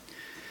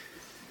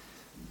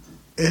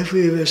 If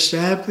we have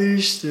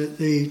established that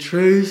the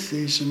truth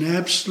is an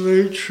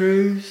absolute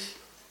truth,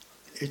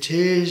 it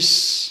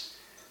is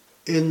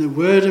in the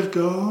Word of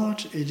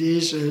God, it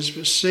is as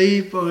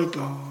received by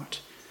God.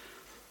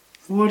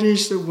 What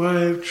is the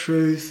way of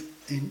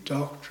truth in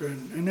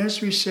doctrine? And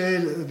as we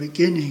said at the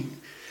beginning,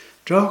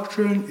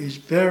 doctrine is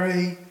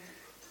very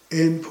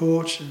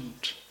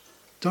important.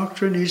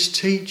 Doctrine is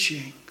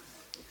teaching.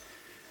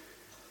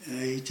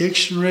 A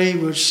dictionary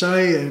would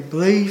say a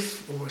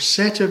belief or a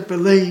set of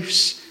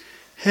beliefs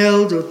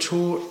held or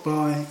taught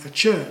by a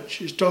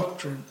church is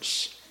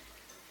doctrines.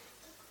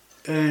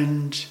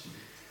 And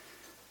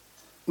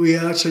we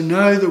are to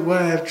know the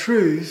way of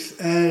truth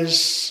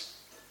as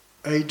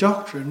a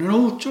doctrine. And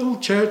all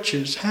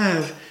churches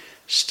have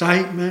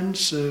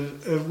statements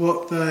of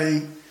what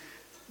they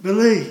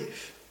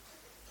believe.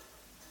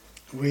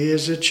 We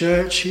as a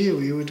church here,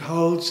 we would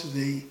hold to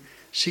the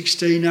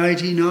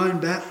 1689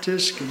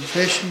 Baptist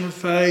Confession of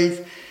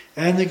Faith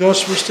and the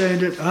Gospel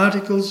Standard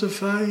Articles of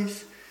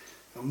Faith.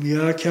 And we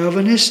are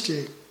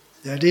Calvinistic.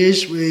 That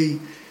is, we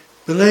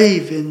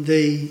believe in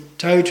the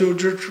total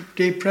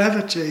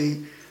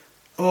depravity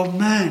of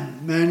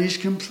man. Man is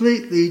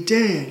completely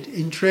dead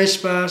in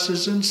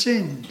trespasses and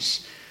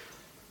sins.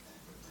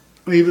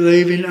 We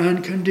believe in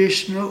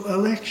unconditional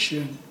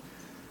election,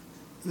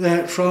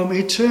 that from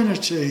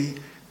eternity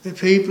the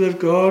people of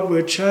God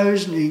were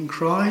chosen in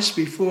Christ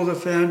before the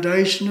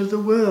foundation of the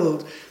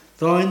world.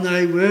 Thine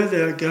they were,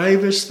 thou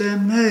gavest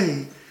them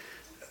me.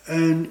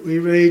 And we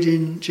read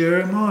in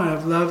Jeremiah,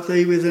 I've loved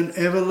thee with an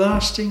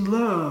everlasting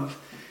love.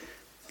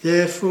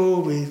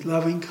 Therefore with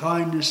loving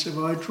kindness have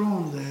I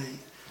drawn thee.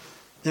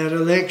 That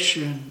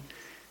election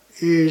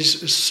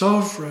is a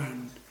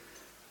sovereign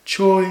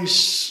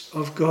choice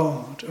of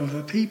God, of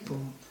a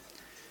people.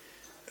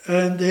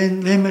 And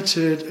then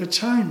limited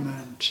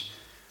atonement.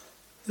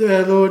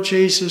 The Lord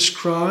Jesus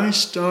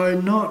Christ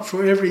died not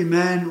for every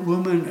man,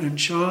 woman and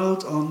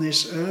child on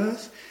this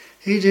earth.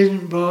 He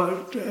didn't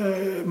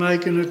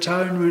make an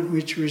atonement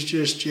which was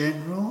just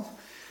general.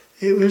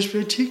 It was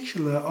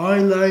particular. I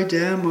lay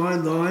down my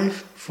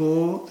life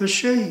for the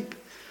sheep.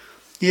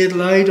 He had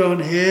laid on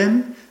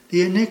him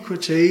the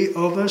iniquity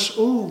of us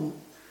all.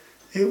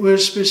 It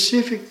was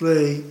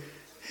specifically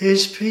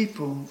his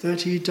people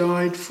that he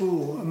died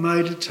for and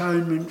made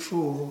atonement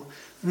for.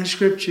 And the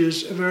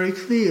scriptures are very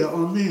clear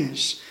on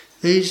this.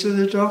 These are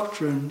the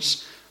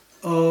doctrines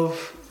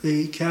of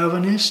the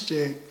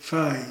Calvinistic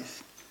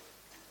faith.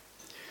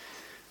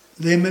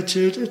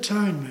 Limited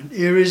atonement,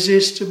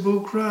 irresistible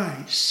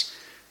grace.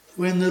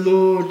 When the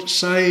Lord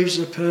saves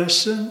a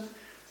person,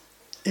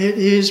 it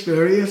is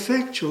very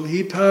effectual.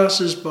 He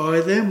passes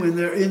by them when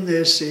they're in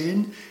their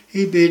sin.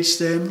 He bids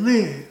them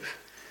live.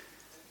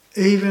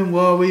 Even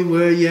while we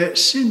were yet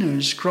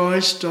sinners,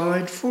 Christ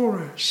died for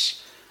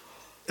us.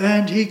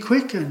 And he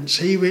quickens.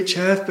 He which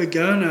hath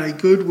begun a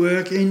good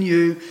work in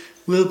you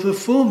will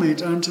perform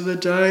it unto the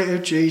day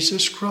of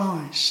Jesus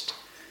Christ.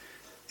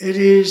 It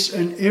is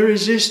an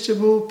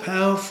irresistible,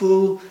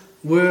 powerful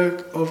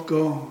work of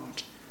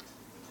God.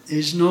 It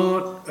is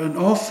not an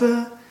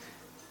offer,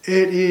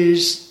 it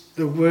is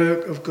the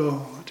work of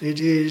God.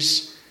 It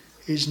is,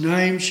 his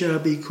name shall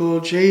be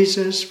called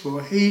Jesus,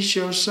 for he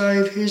shall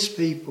save his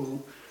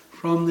people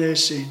from their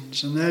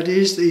sins. And that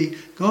is the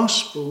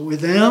gospel.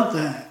 Without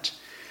that,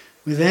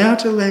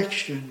 without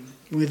election,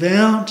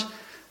 without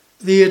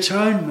the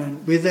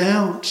atonement,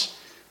 without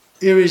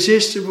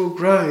irresistible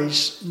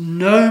grace,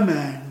 no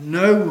man,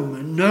 no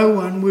woman, no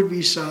one would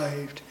be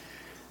saved.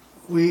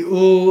 We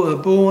all are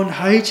born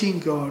hating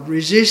God,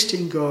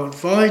 resisting God,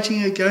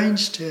 fighting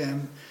against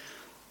him.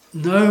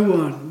 No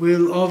one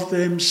will of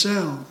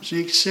themselves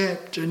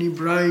accept and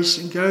embrace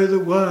and go the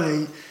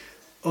way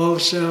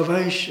of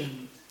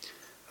salvation.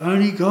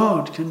 Only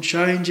God can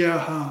change our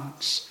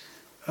hearts.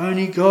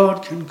 Only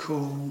God can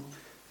call.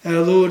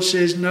 Our Lord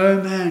says,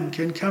 no man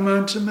can come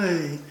unto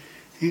me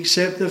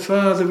except the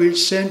Father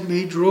which sent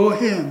me draw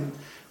him,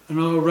 and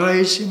I'll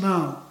raise him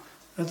up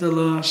at the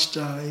last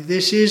day.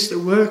 This is the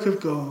work of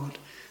God,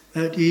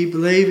 that ye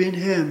believe in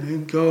him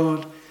whom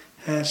God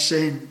hath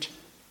sent.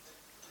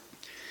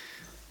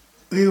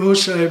 We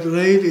also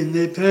believe in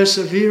the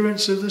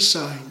perseverance of the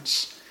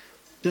saints,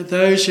 that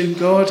those whom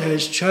God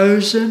has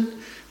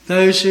chosen,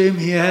 those whom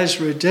he has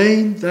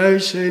redeemed,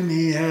 those whom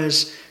he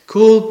has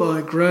called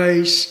by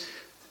grace,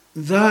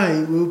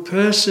 they will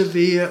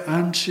persevere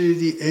unto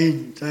the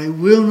end. They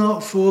will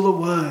not fall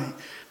away.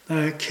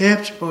 They are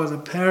kept by the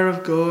power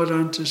of God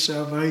unto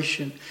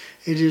salvation.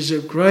 It is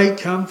of great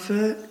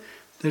comfort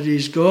that it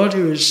is God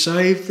who has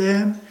saved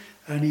them,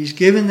 and he's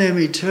given them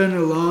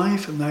eternal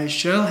life, and they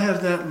shall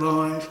have that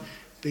life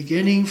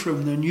beginning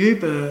from the new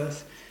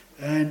birth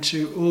and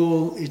to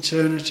all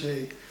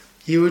eternity.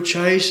 He will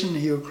chasten,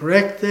 he will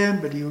correct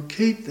them, but he will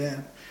keep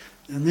them.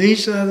 And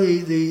these are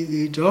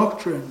the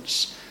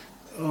doctrines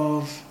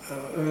of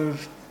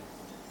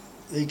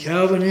the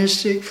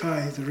Calvinistic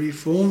faith, the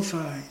Reformed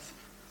faith.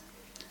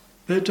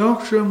 But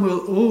doctrine will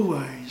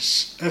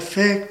always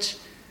affect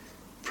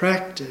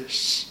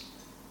practice.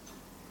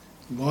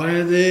 Why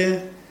are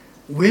there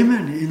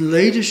women in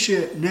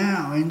leadership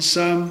now in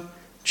some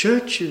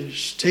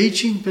churches,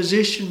 teaching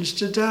positions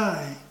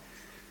today?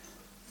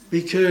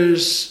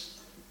 Because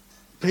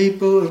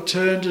people have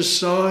turned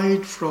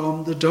aside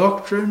from the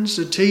doctrines,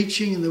 the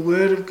teaching and the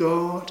Word of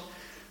God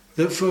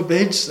that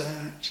forbids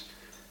that.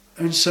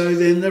 And so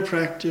then the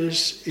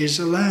practice is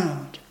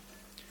allowed.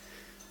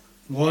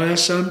 Why are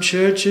some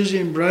churches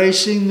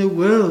embracing the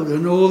world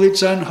and all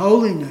its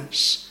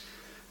unholiness?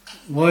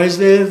 Why is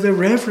there the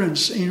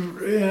reverence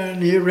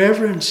and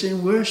irreverence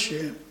in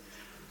worship?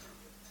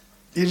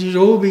 It is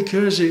all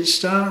because it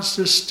starts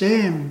to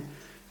stem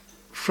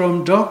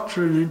from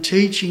doctrine and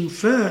teaching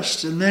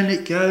first, and then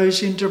it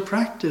goes into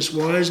practice.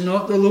 Why is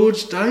not the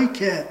Lord's Day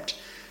kept?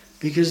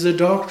 Because the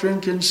doctrine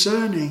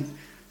concerning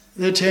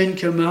the 10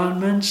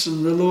 Commandments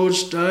and the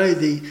Lord's Day,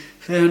 the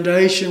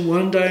foundation,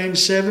 1 day in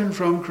 7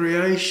 from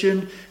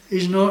creation,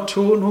 is not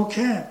taught nor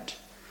kept.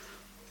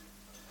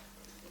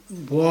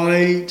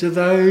 Why do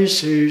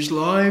those whose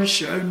lives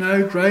show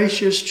no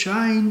gracious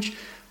change,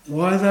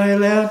 why are they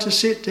allowed to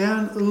sit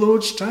down at the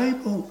Lord's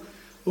table?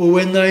 Or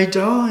when they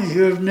die,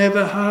 who have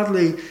never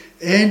hardly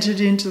entered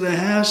into the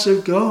house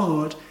of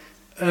God,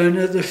 and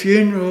at the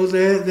funeral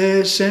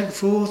they're sent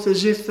forth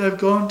as if they've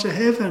gone to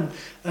heaven,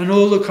 and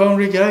all the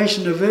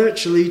congregation are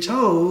virtually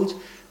told,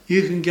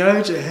 you can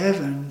go to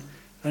heaven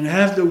and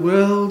have the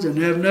world and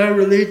have no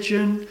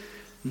religion,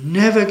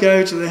 never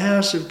go to the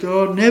house of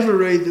God, never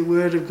read the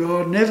Word of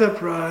God, never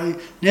pray,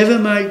 never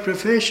make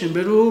profession,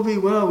 but all be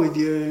well with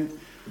you.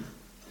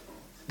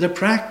 The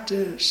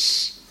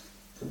practice,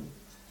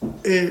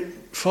 it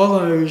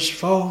follows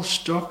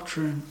false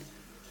doctrine.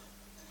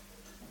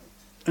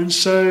 And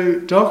so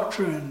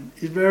doctrine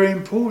is very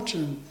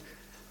important,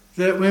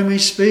 that when we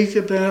speak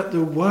about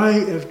the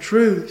way of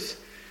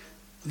truth,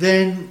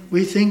 then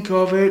we think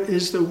of it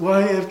as the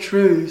way of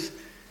truth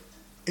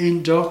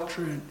in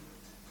doctrine.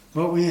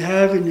 What we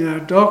have in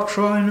our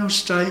doctrinal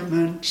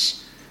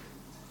statements,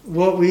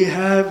 what we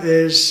have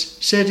as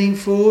setting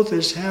forth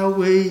as how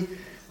we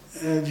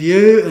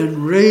view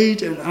and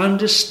read and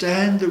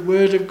understand the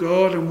Word of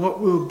God, and what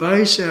we'll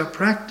base our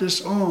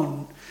practice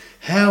on,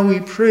 how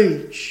we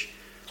preach.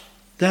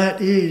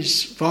 That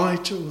is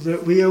vital,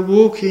 that we are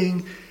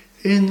walking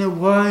in the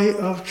way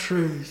of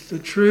truth, the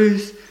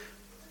truth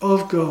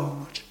of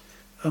God,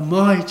 a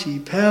mighty,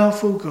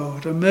 powerful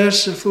God, a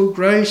merciful,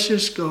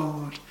 gracious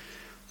God,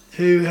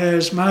 who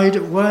has made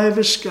a way of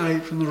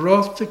escape from the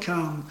wrath to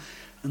come,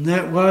 and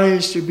that way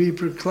is to be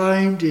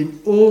proclaimed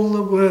in all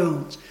the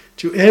world,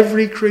 to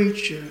every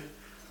creature.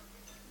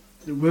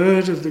 The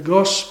word of the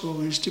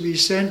gospel is to be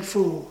sent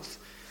forth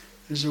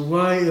as a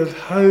way of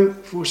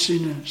hope for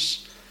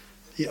sinners,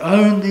 the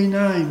only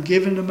name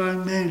given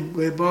among men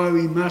whereby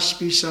we must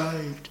be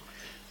saved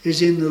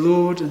is in the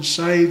Lord and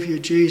Saviour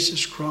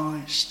Jesus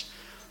Christ.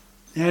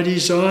 Our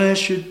desire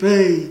should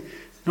be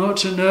not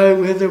to know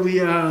whether we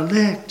are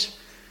elect,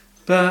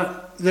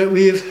 but that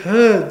we have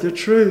heard the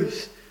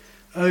truth,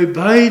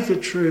 obeyed the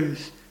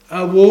truth,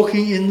 are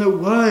walking in the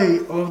way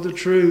of the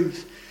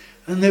truth,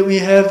 and that we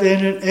have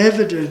then an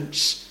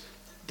evidence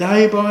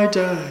day by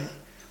day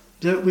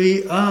that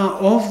we are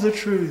of the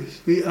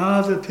truth, we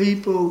are the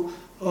people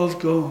of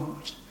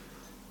God.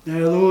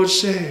 Our Lord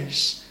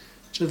says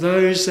to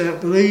those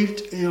that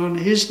believed on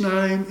his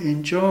name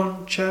in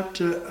John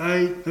chapter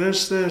 8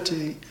 verse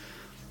 30,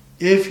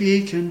 if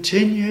ye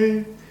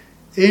continue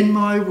in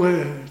my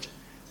word,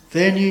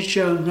 then ye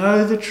shall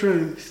know the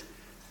truth,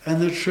 and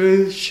the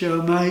truth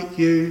shall make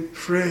you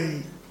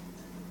free.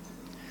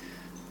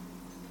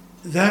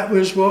 That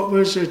was what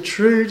was a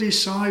true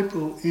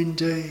disciple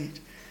indeed.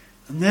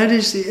 And that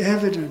is the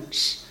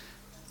evidence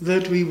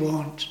that we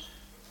want,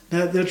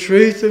 that the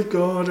truth of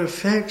God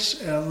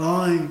affects our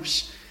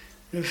lives,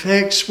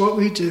 affects what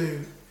we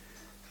do,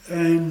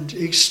 and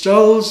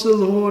extols the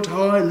Lord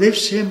high,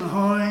 lifts him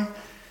high,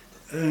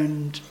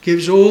 and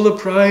gives all the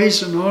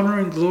praise and honour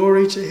and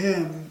glory to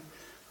him,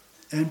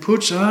 and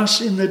puts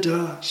us in the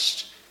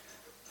dust,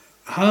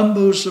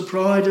 humbles the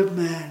pride of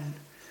man,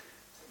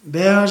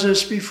 bows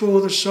us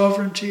before the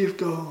sovereignty of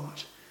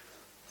God,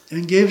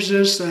 and gives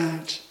us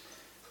that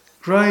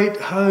great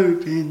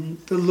hope in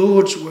the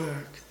Lord's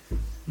work,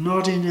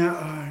 not in our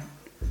own.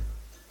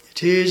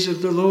 It is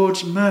of the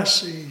Lord's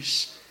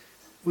mercies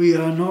we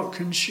are not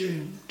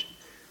consumed.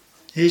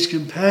 His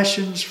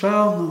compassions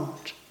fail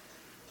not.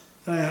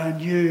 They are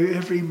new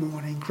every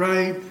morning.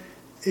 Great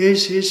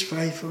is his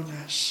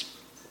faithfulness.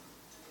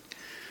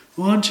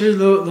 I want to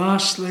look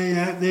lastly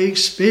at the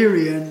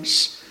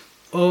experience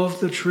of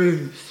the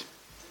truth.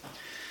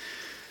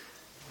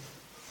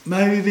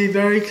 May we be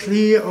very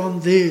clear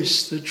on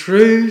this. The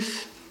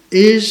truth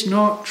is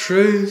not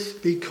truth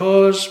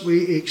because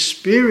we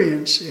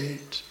experience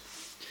it,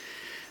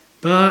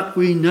 but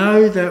we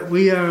know that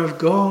we are of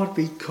God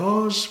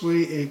because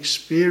we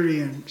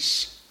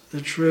experience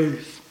the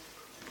truth.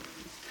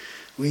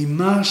 We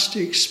must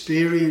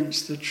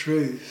experience the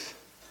truth,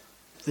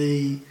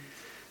 the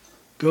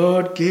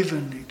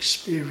God-given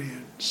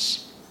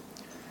experience.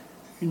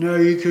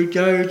 You could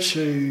go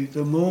to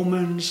the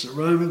Mormons, the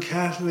Roman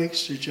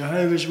Catholics, the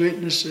Jehovah's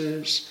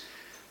Witnesses,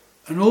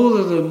 and all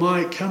of them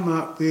might come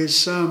up with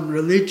some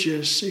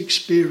religious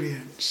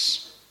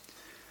experience.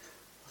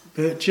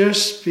 But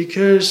just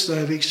because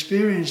they've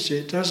experienced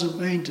it doesn't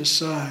mean to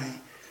say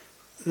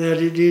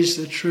that it is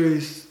the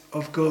truth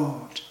of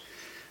God.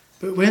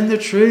 But when the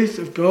truth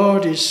of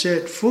God is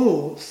set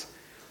forth,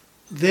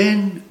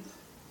 then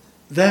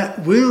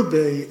that will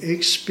be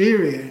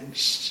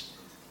experienced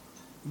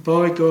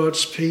by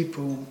God's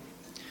people.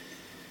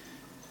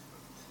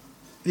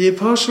 The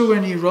apostle,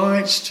 when he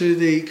writes to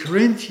the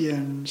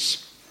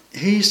Corinthians,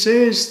 he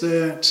says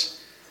that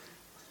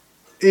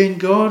in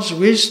God's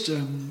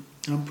wisdom,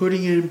 I'm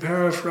putting in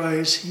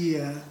paraphrase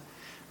here,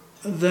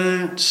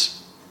 that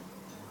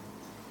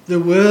the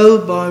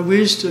world by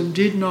wisdom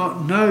did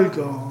not know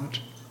God.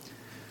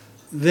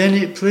 Then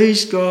it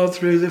pleased God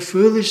through the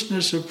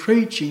foolishness of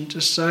preaching to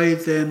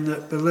save them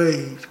that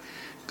believe.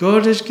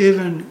 God has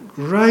given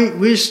great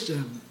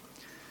wisdom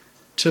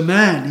to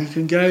man. He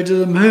can go to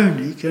the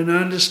moon, he can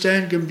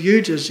understand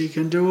computers, he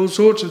can do all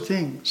sorts of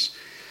things.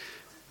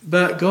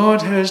 But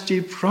God has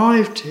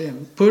deprived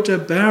him, put a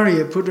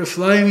barrier, put a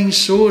flaming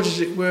sword,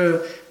 as it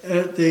were,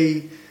 at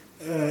the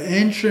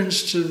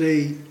entrance to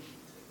the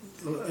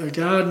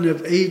Garden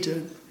of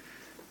Eden,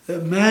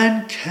 that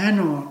man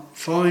cannot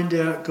find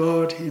out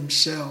God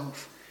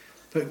himself.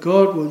 But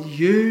God will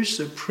use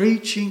the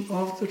preaching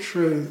of the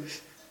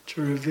truth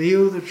to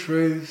reveal the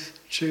truth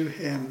to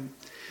him.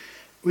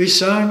 We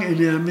sung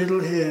in our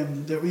middle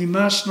hymn that we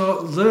must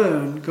not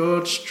learn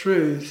God's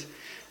truth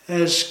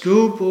as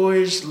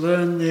schoolboys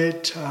learn their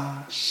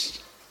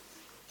task.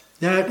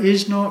 That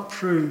is not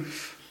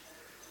proof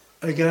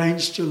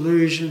against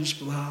delusion's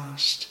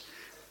blast.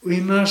 We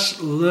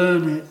must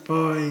learn it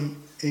by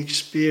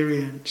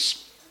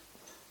experience.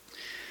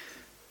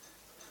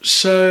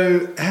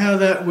 So how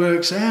that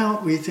works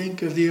out, we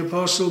think of the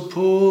Apostle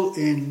Paul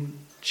in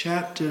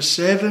chapter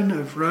 7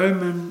 of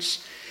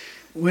Romans,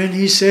 when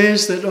he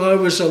says that I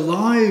was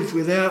alive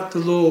without the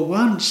law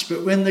once,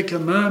 but when the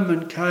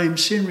commandment came,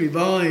 sin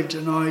revived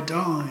and I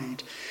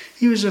died.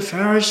 He was a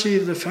Pharisee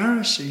of the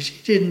Pharisees.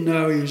 He didn't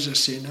know he was a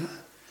sinner.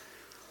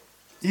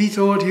 He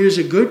thought he was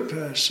a good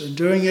person,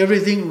 doing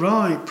everything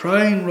right,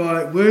 praying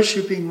right,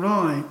 worshipping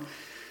right.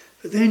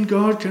 But then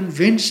God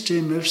convinced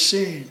him of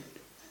sin.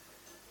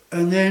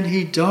 And then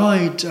he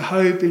died to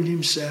hope in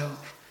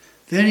himself.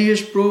 Then he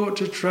is brought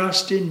to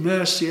trust in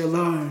mercy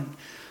alone.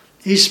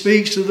 He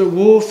speaks of the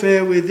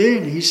warfare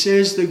within. He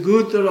says, the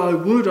good that I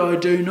would, I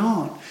do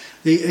not.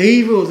 The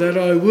evil that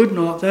I would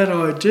not, that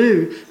I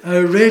do.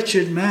 O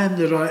wretched man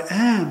that I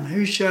am,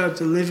 who shall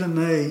deliver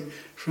me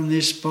from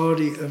this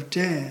body of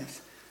death?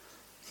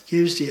 He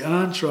gives the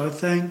answer, I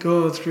thank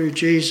God through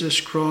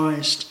Jesus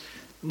Christ,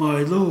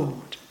 my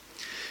Lord.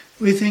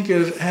 We think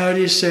of how it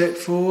is set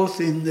forth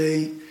in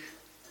the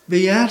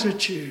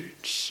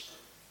Beatitudes,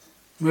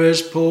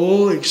 whereas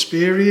Paul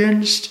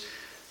experienced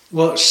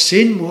what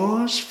sin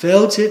was,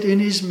 felt it in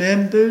his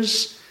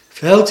members,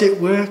 felt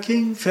it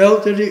working,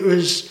 felt that it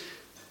was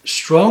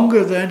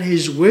stronger than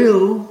his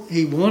will.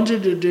 He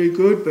wanted to do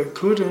good but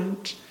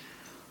couldn't.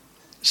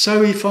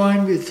 So we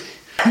find with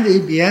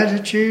the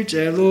Beatitudes,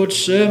 our Lord's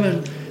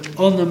Sermon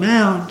on the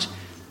Mount,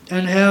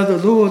 and how the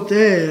Lord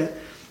there,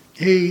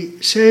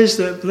 he says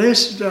that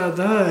blessed are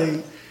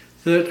they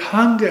that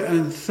hunger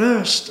and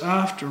thirst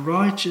after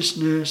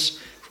righteousness,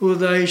 for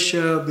they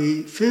shall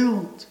be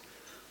filled.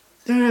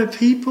 There are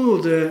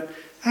people that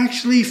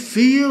actually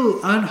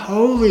feel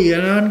unholy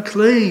and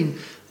unclean.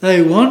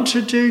 They want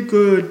to do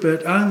good,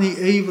 but only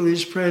evil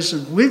is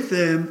present with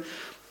them.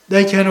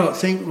 They cannot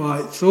think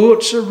right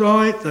thoughts are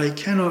right. They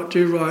cannot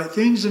do right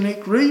things, and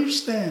it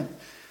grieves them.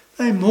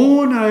 They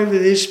mourn over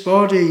this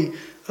body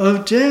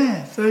of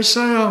death. They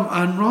say, I'm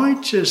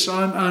unrighteous,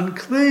 I'm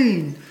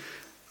unclean,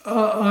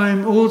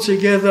 I'm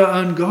altogether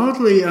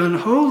ungodly,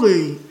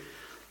 unholy.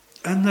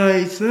 And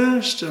they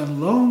thirst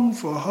and long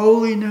for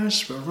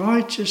holiness, for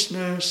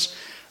righteousness.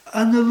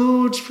 And the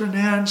Lord's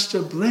pronounced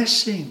a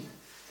blessing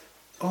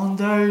on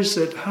those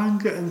that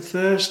hunger and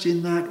thirst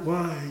in that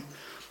way.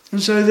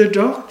 And so the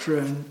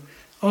doctrine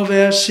of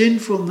our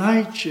sinful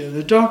nature,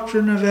 the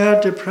doctrine of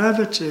our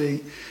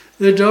depravity,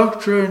 the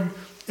doctrine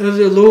of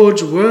the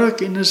Lord's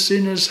work in the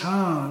sinner's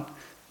heart,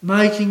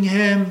 making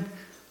him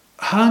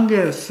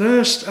hunger,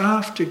 thirst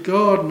after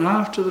God and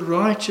after the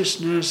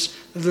righteousness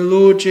of the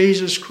Lord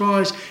Jesus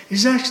Christ,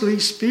 is actually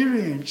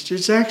experienced.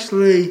 It's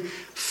actually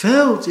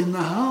felt in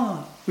the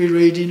heart. We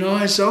read in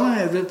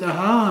Isaiah that the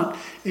heart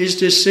is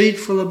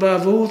deceitful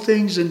above all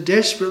things and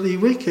desperately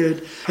wicked.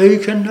 Who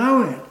can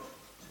know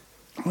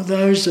it? Well,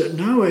 those that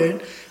know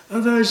it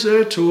are those that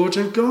are taught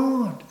of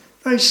God.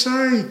 They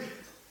say,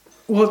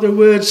 what the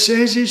word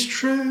says is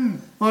true.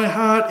 My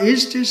heart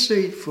is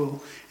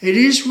deceitful. It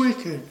is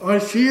wicked. I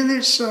feel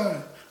it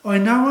so. I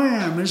know I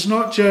am. It's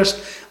not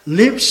just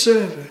lip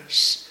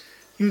service.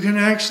 You can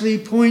actually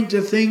point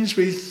to things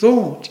we've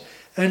thought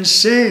and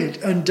said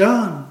and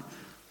done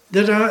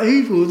that are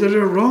evil, that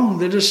are wrong,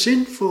 that are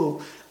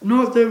sinful.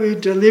 Not that we're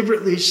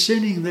deliberately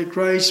sinning that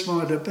grace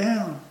might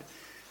abound.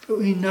 but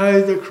we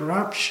know the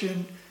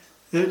corruption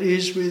that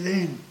is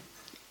within.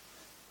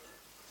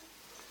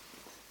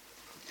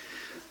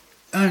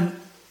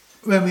 And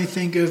when we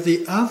think of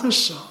the other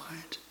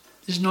side,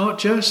 it's not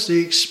just the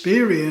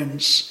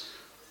experience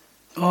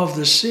of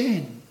the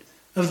sin,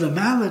 of the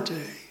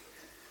malady,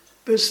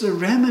 but it's the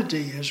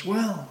remedy as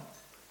well.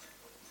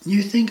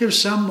 You think of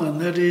someone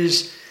that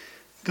is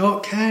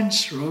got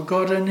cancer or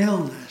got an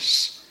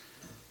illness,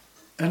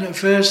 and at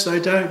first they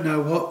don't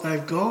know what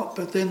they've got,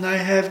 but then they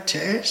have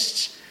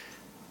tests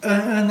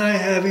and they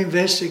have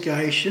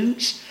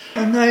investigations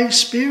and they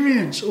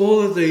experience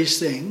all of these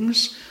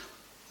things.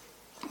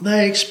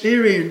 They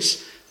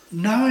experience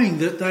knowing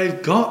that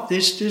they've got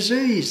this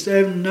disease,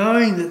 they're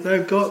knowing that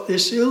they've got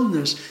this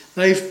illness,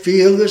 they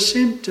feel the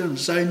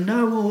symptoms, they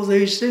know all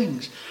these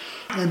things.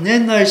 And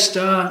then they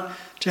start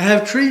to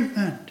have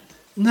treatment,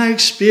 and they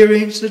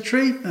experience the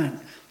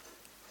treatment.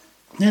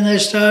 Then they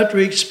start to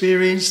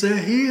experience the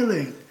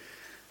healing,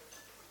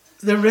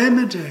 the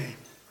remedy.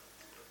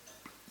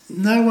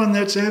 No one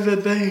that's ever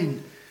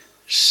been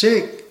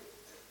sick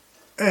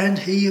and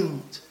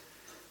healed,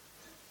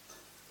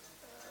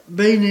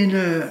 been in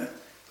a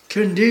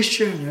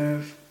condition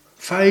of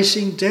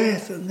facing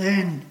death and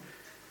then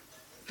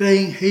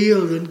being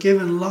healed and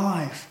given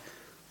life.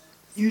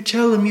 You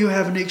tell them you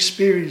haven't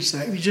experienced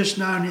that, you've just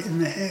known it in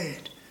the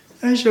head.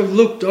 Those who have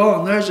looked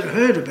on, those who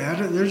heard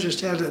about it, they've just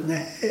had it in their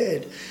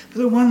head. But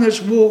the one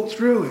that's walked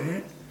through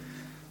it,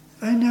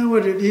 they know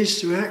what it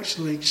is to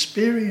actually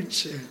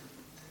experience it.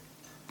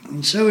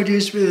 And so it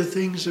is with the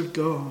things of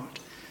God.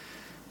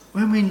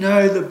 When we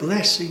know the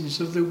blessings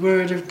of the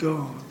Word of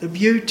God, the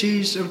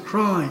beauties of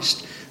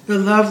Christ, the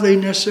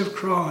loveliness of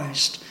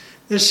Christ,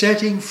 the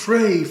setting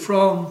free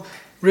from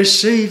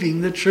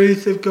receiving the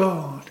truth of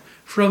God,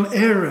 from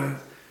error,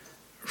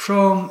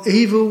 from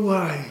evil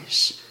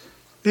ways,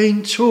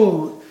 being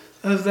taught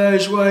of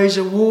those ways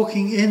and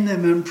walking in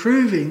them and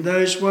proving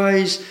those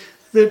ways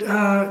that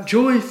are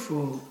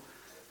joyful,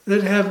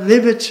 that have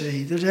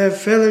liberty, that have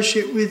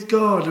fellowship with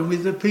God and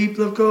with the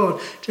people of God,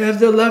 to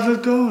have the love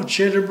of God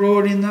shed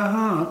abroad in the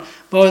heart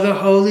by the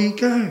Holy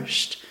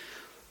Ghost.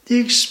 The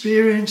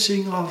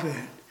experiencing of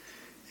it.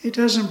 It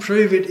doesn't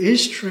prove it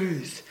is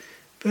truth,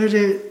 but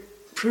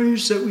it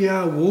proves that we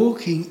are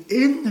walking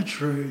in the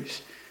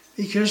truth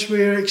because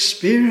we are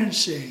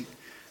experiencing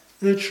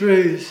the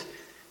truth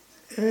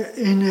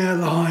in our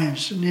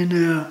lives and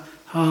in our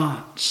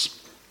hearts.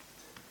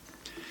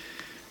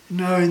 You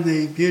know, in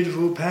the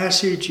beautiful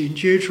passage in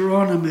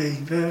Deuteronomy,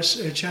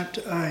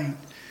 chapter 8,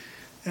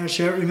 thou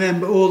shalt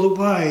remember all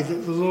the way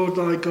that the Lord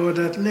thy God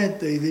hath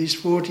led thee these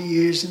 40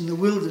 years in the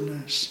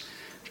wilderness,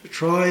 to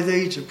try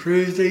thee, to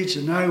prove thee,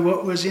 to know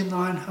what was in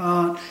thine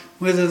heart,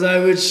 whether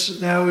thou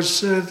wouldst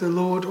serve the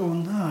Lord or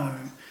no.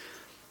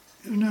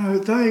 You know,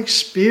 they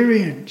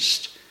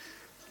experienced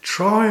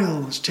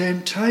trials,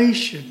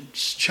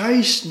 temptations,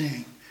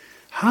 chastening,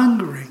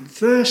 hungering,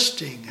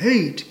 thirsting,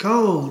 heat,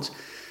 cold,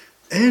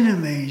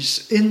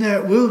 enemies in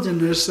that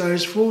wilderness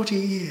those 40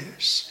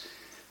 years.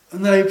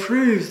 And they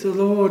proved the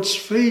Lord's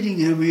feeding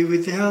them. He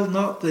withheld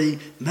not the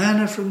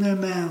manna from their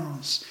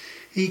mouths.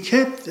 He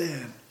kept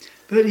them.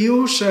 But he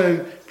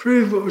also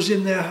proved what was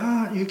in their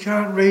heart. You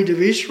can't read of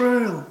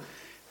Israel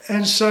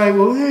and say,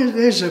 well,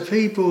 there's a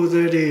people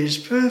that is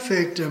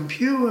perfect and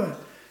pure.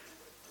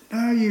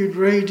 No, you'd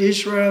read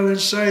Israel and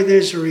say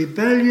there's a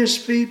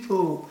rebellious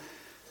people,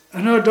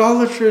 an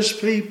idolatrous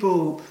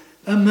people,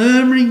 a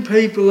murmuring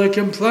people, a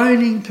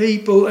complaining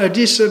people, a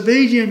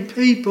disobedient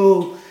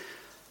people.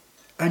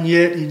 And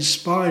yet, in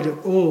spite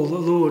of all, the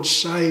Lord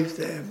saved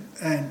them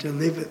and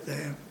delivered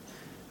them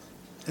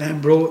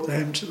and brought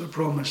them to the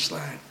promised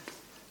land.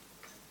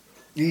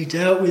 He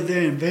dealt with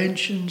their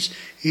inventions.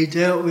 He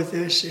dealt with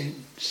their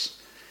sins.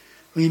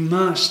 We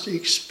must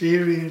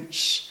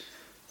experience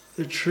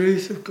the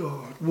truth of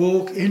God.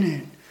 Walk in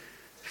it.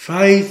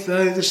 Faith,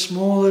 though the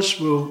smallest,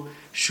 will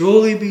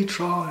surely be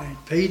tried.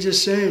 Peter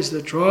says,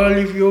 the trial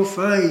of your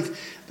faith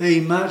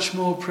being much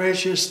more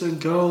precious than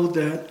gold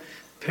that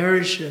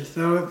perisheth,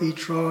 though it be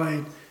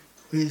tried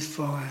with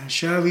fire,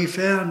 shall be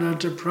found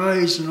unto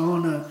praise and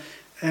honour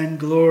and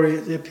glory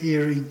at the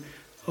appearing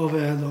of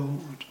our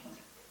Lord.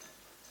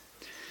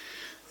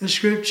 The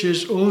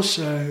Scriptures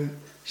also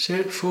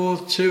set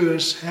forth to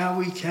us how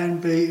we can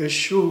be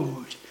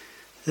assured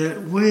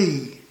that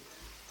we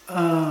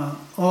are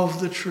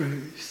of the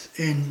truth.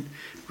 In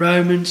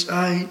Romans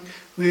 8,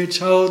 we are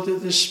told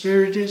that the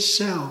Spirit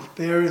itself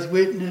beareth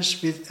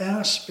witness with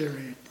our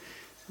spirit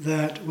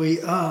that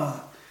we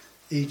are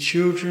the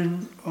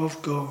children of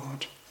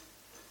God.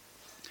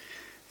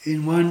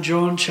 In 1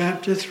 John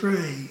chapter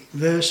 3,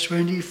 verse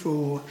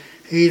 24,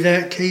 he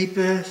that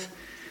keepeth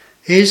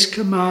his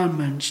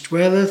commandments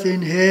dwelleth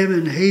in him,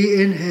 and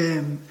he in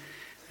him,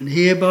 and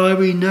hereby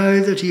we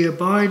know that he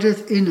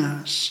abideth in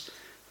us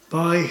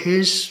by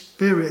his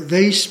Spirit,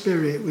 the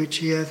Spirit which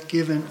he hath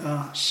given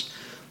us.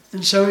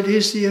 And so it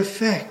is the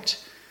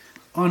effect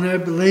on a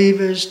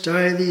believer's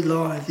daily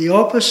life, the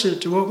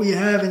opposite to what we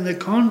have in the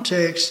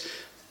context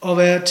of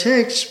our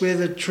text, where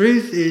the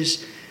truth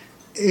is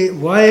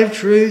way of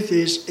truth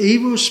is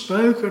evil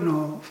spoken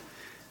of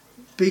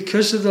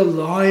because of the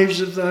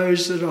lives of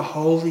those that are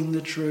holding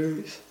the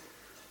truth.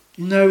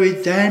 You know,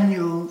 with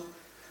Daniel,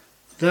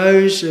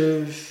 those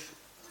of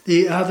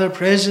the other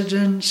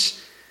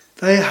presidents,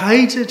 they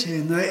hated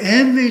him, they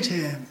envied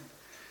him,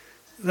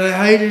 they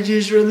hated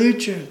his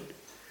religion,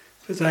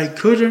 but they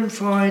couldn't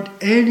find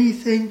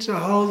anything to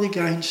hold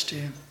against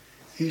him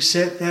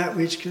except that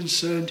which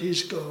concerned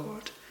his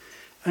God.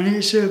 And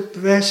it's a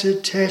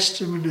blessed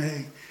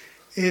testimony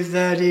if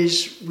that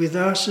is with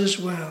us as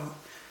well,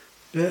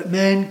 that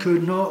men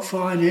could not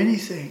find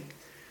anything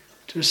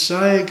to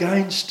say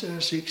against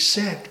us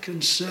except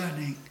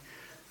concerning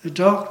the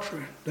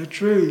doctrine, the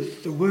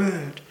truth, the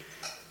word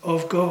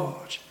of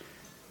God.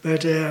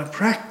 But our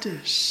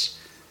practice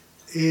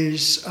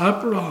is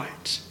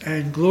upright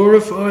and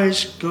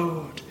glorifies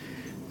God.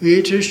 We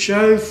are to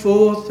show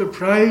forth the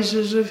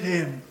praises of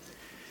him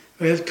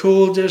who hath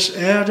called us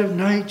out of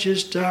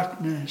nature's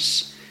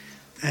darkness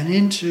and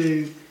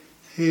into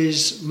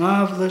his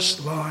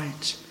marvellous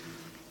light.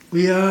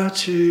 We are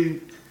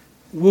to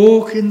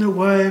walk in the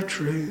way of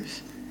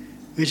truth.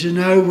 We're to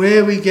know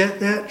where we get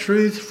that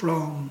truth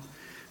from.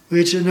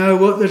 We're to know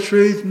what the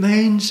truth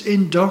means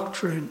in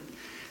doctrine.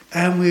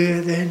 And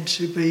we're then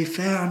to be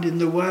found in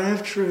the way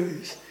of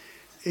truth,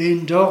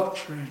 in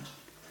doctrine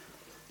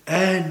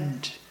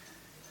and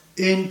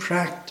in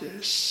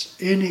practice,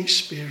 in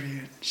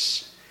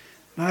experience.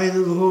 May the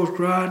Lord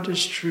grant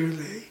us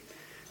truly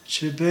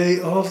to be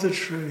of the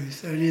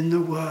truth and in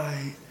the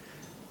way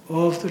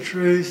of the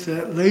truth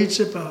that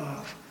leads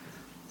above,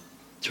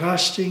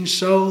 trusting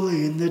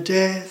solely in the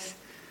death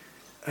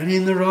and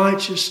in the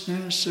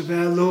righteousness of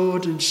our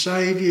Lord and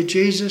Saviour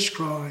Jesus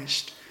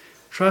Christ,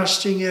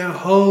 trusting our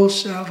whole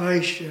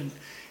salvation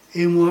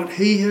in what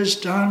he has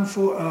done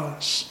for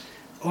us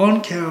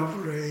on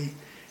Calvary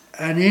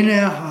and in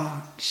our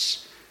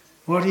hearts,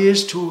 what he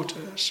has taught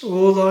us.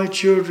 All thy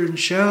children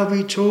shall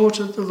be taught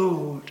of the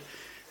Lord,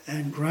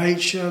 and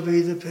great shall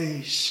be the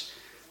peace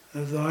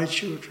of thy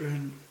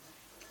children.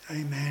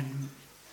 Amen.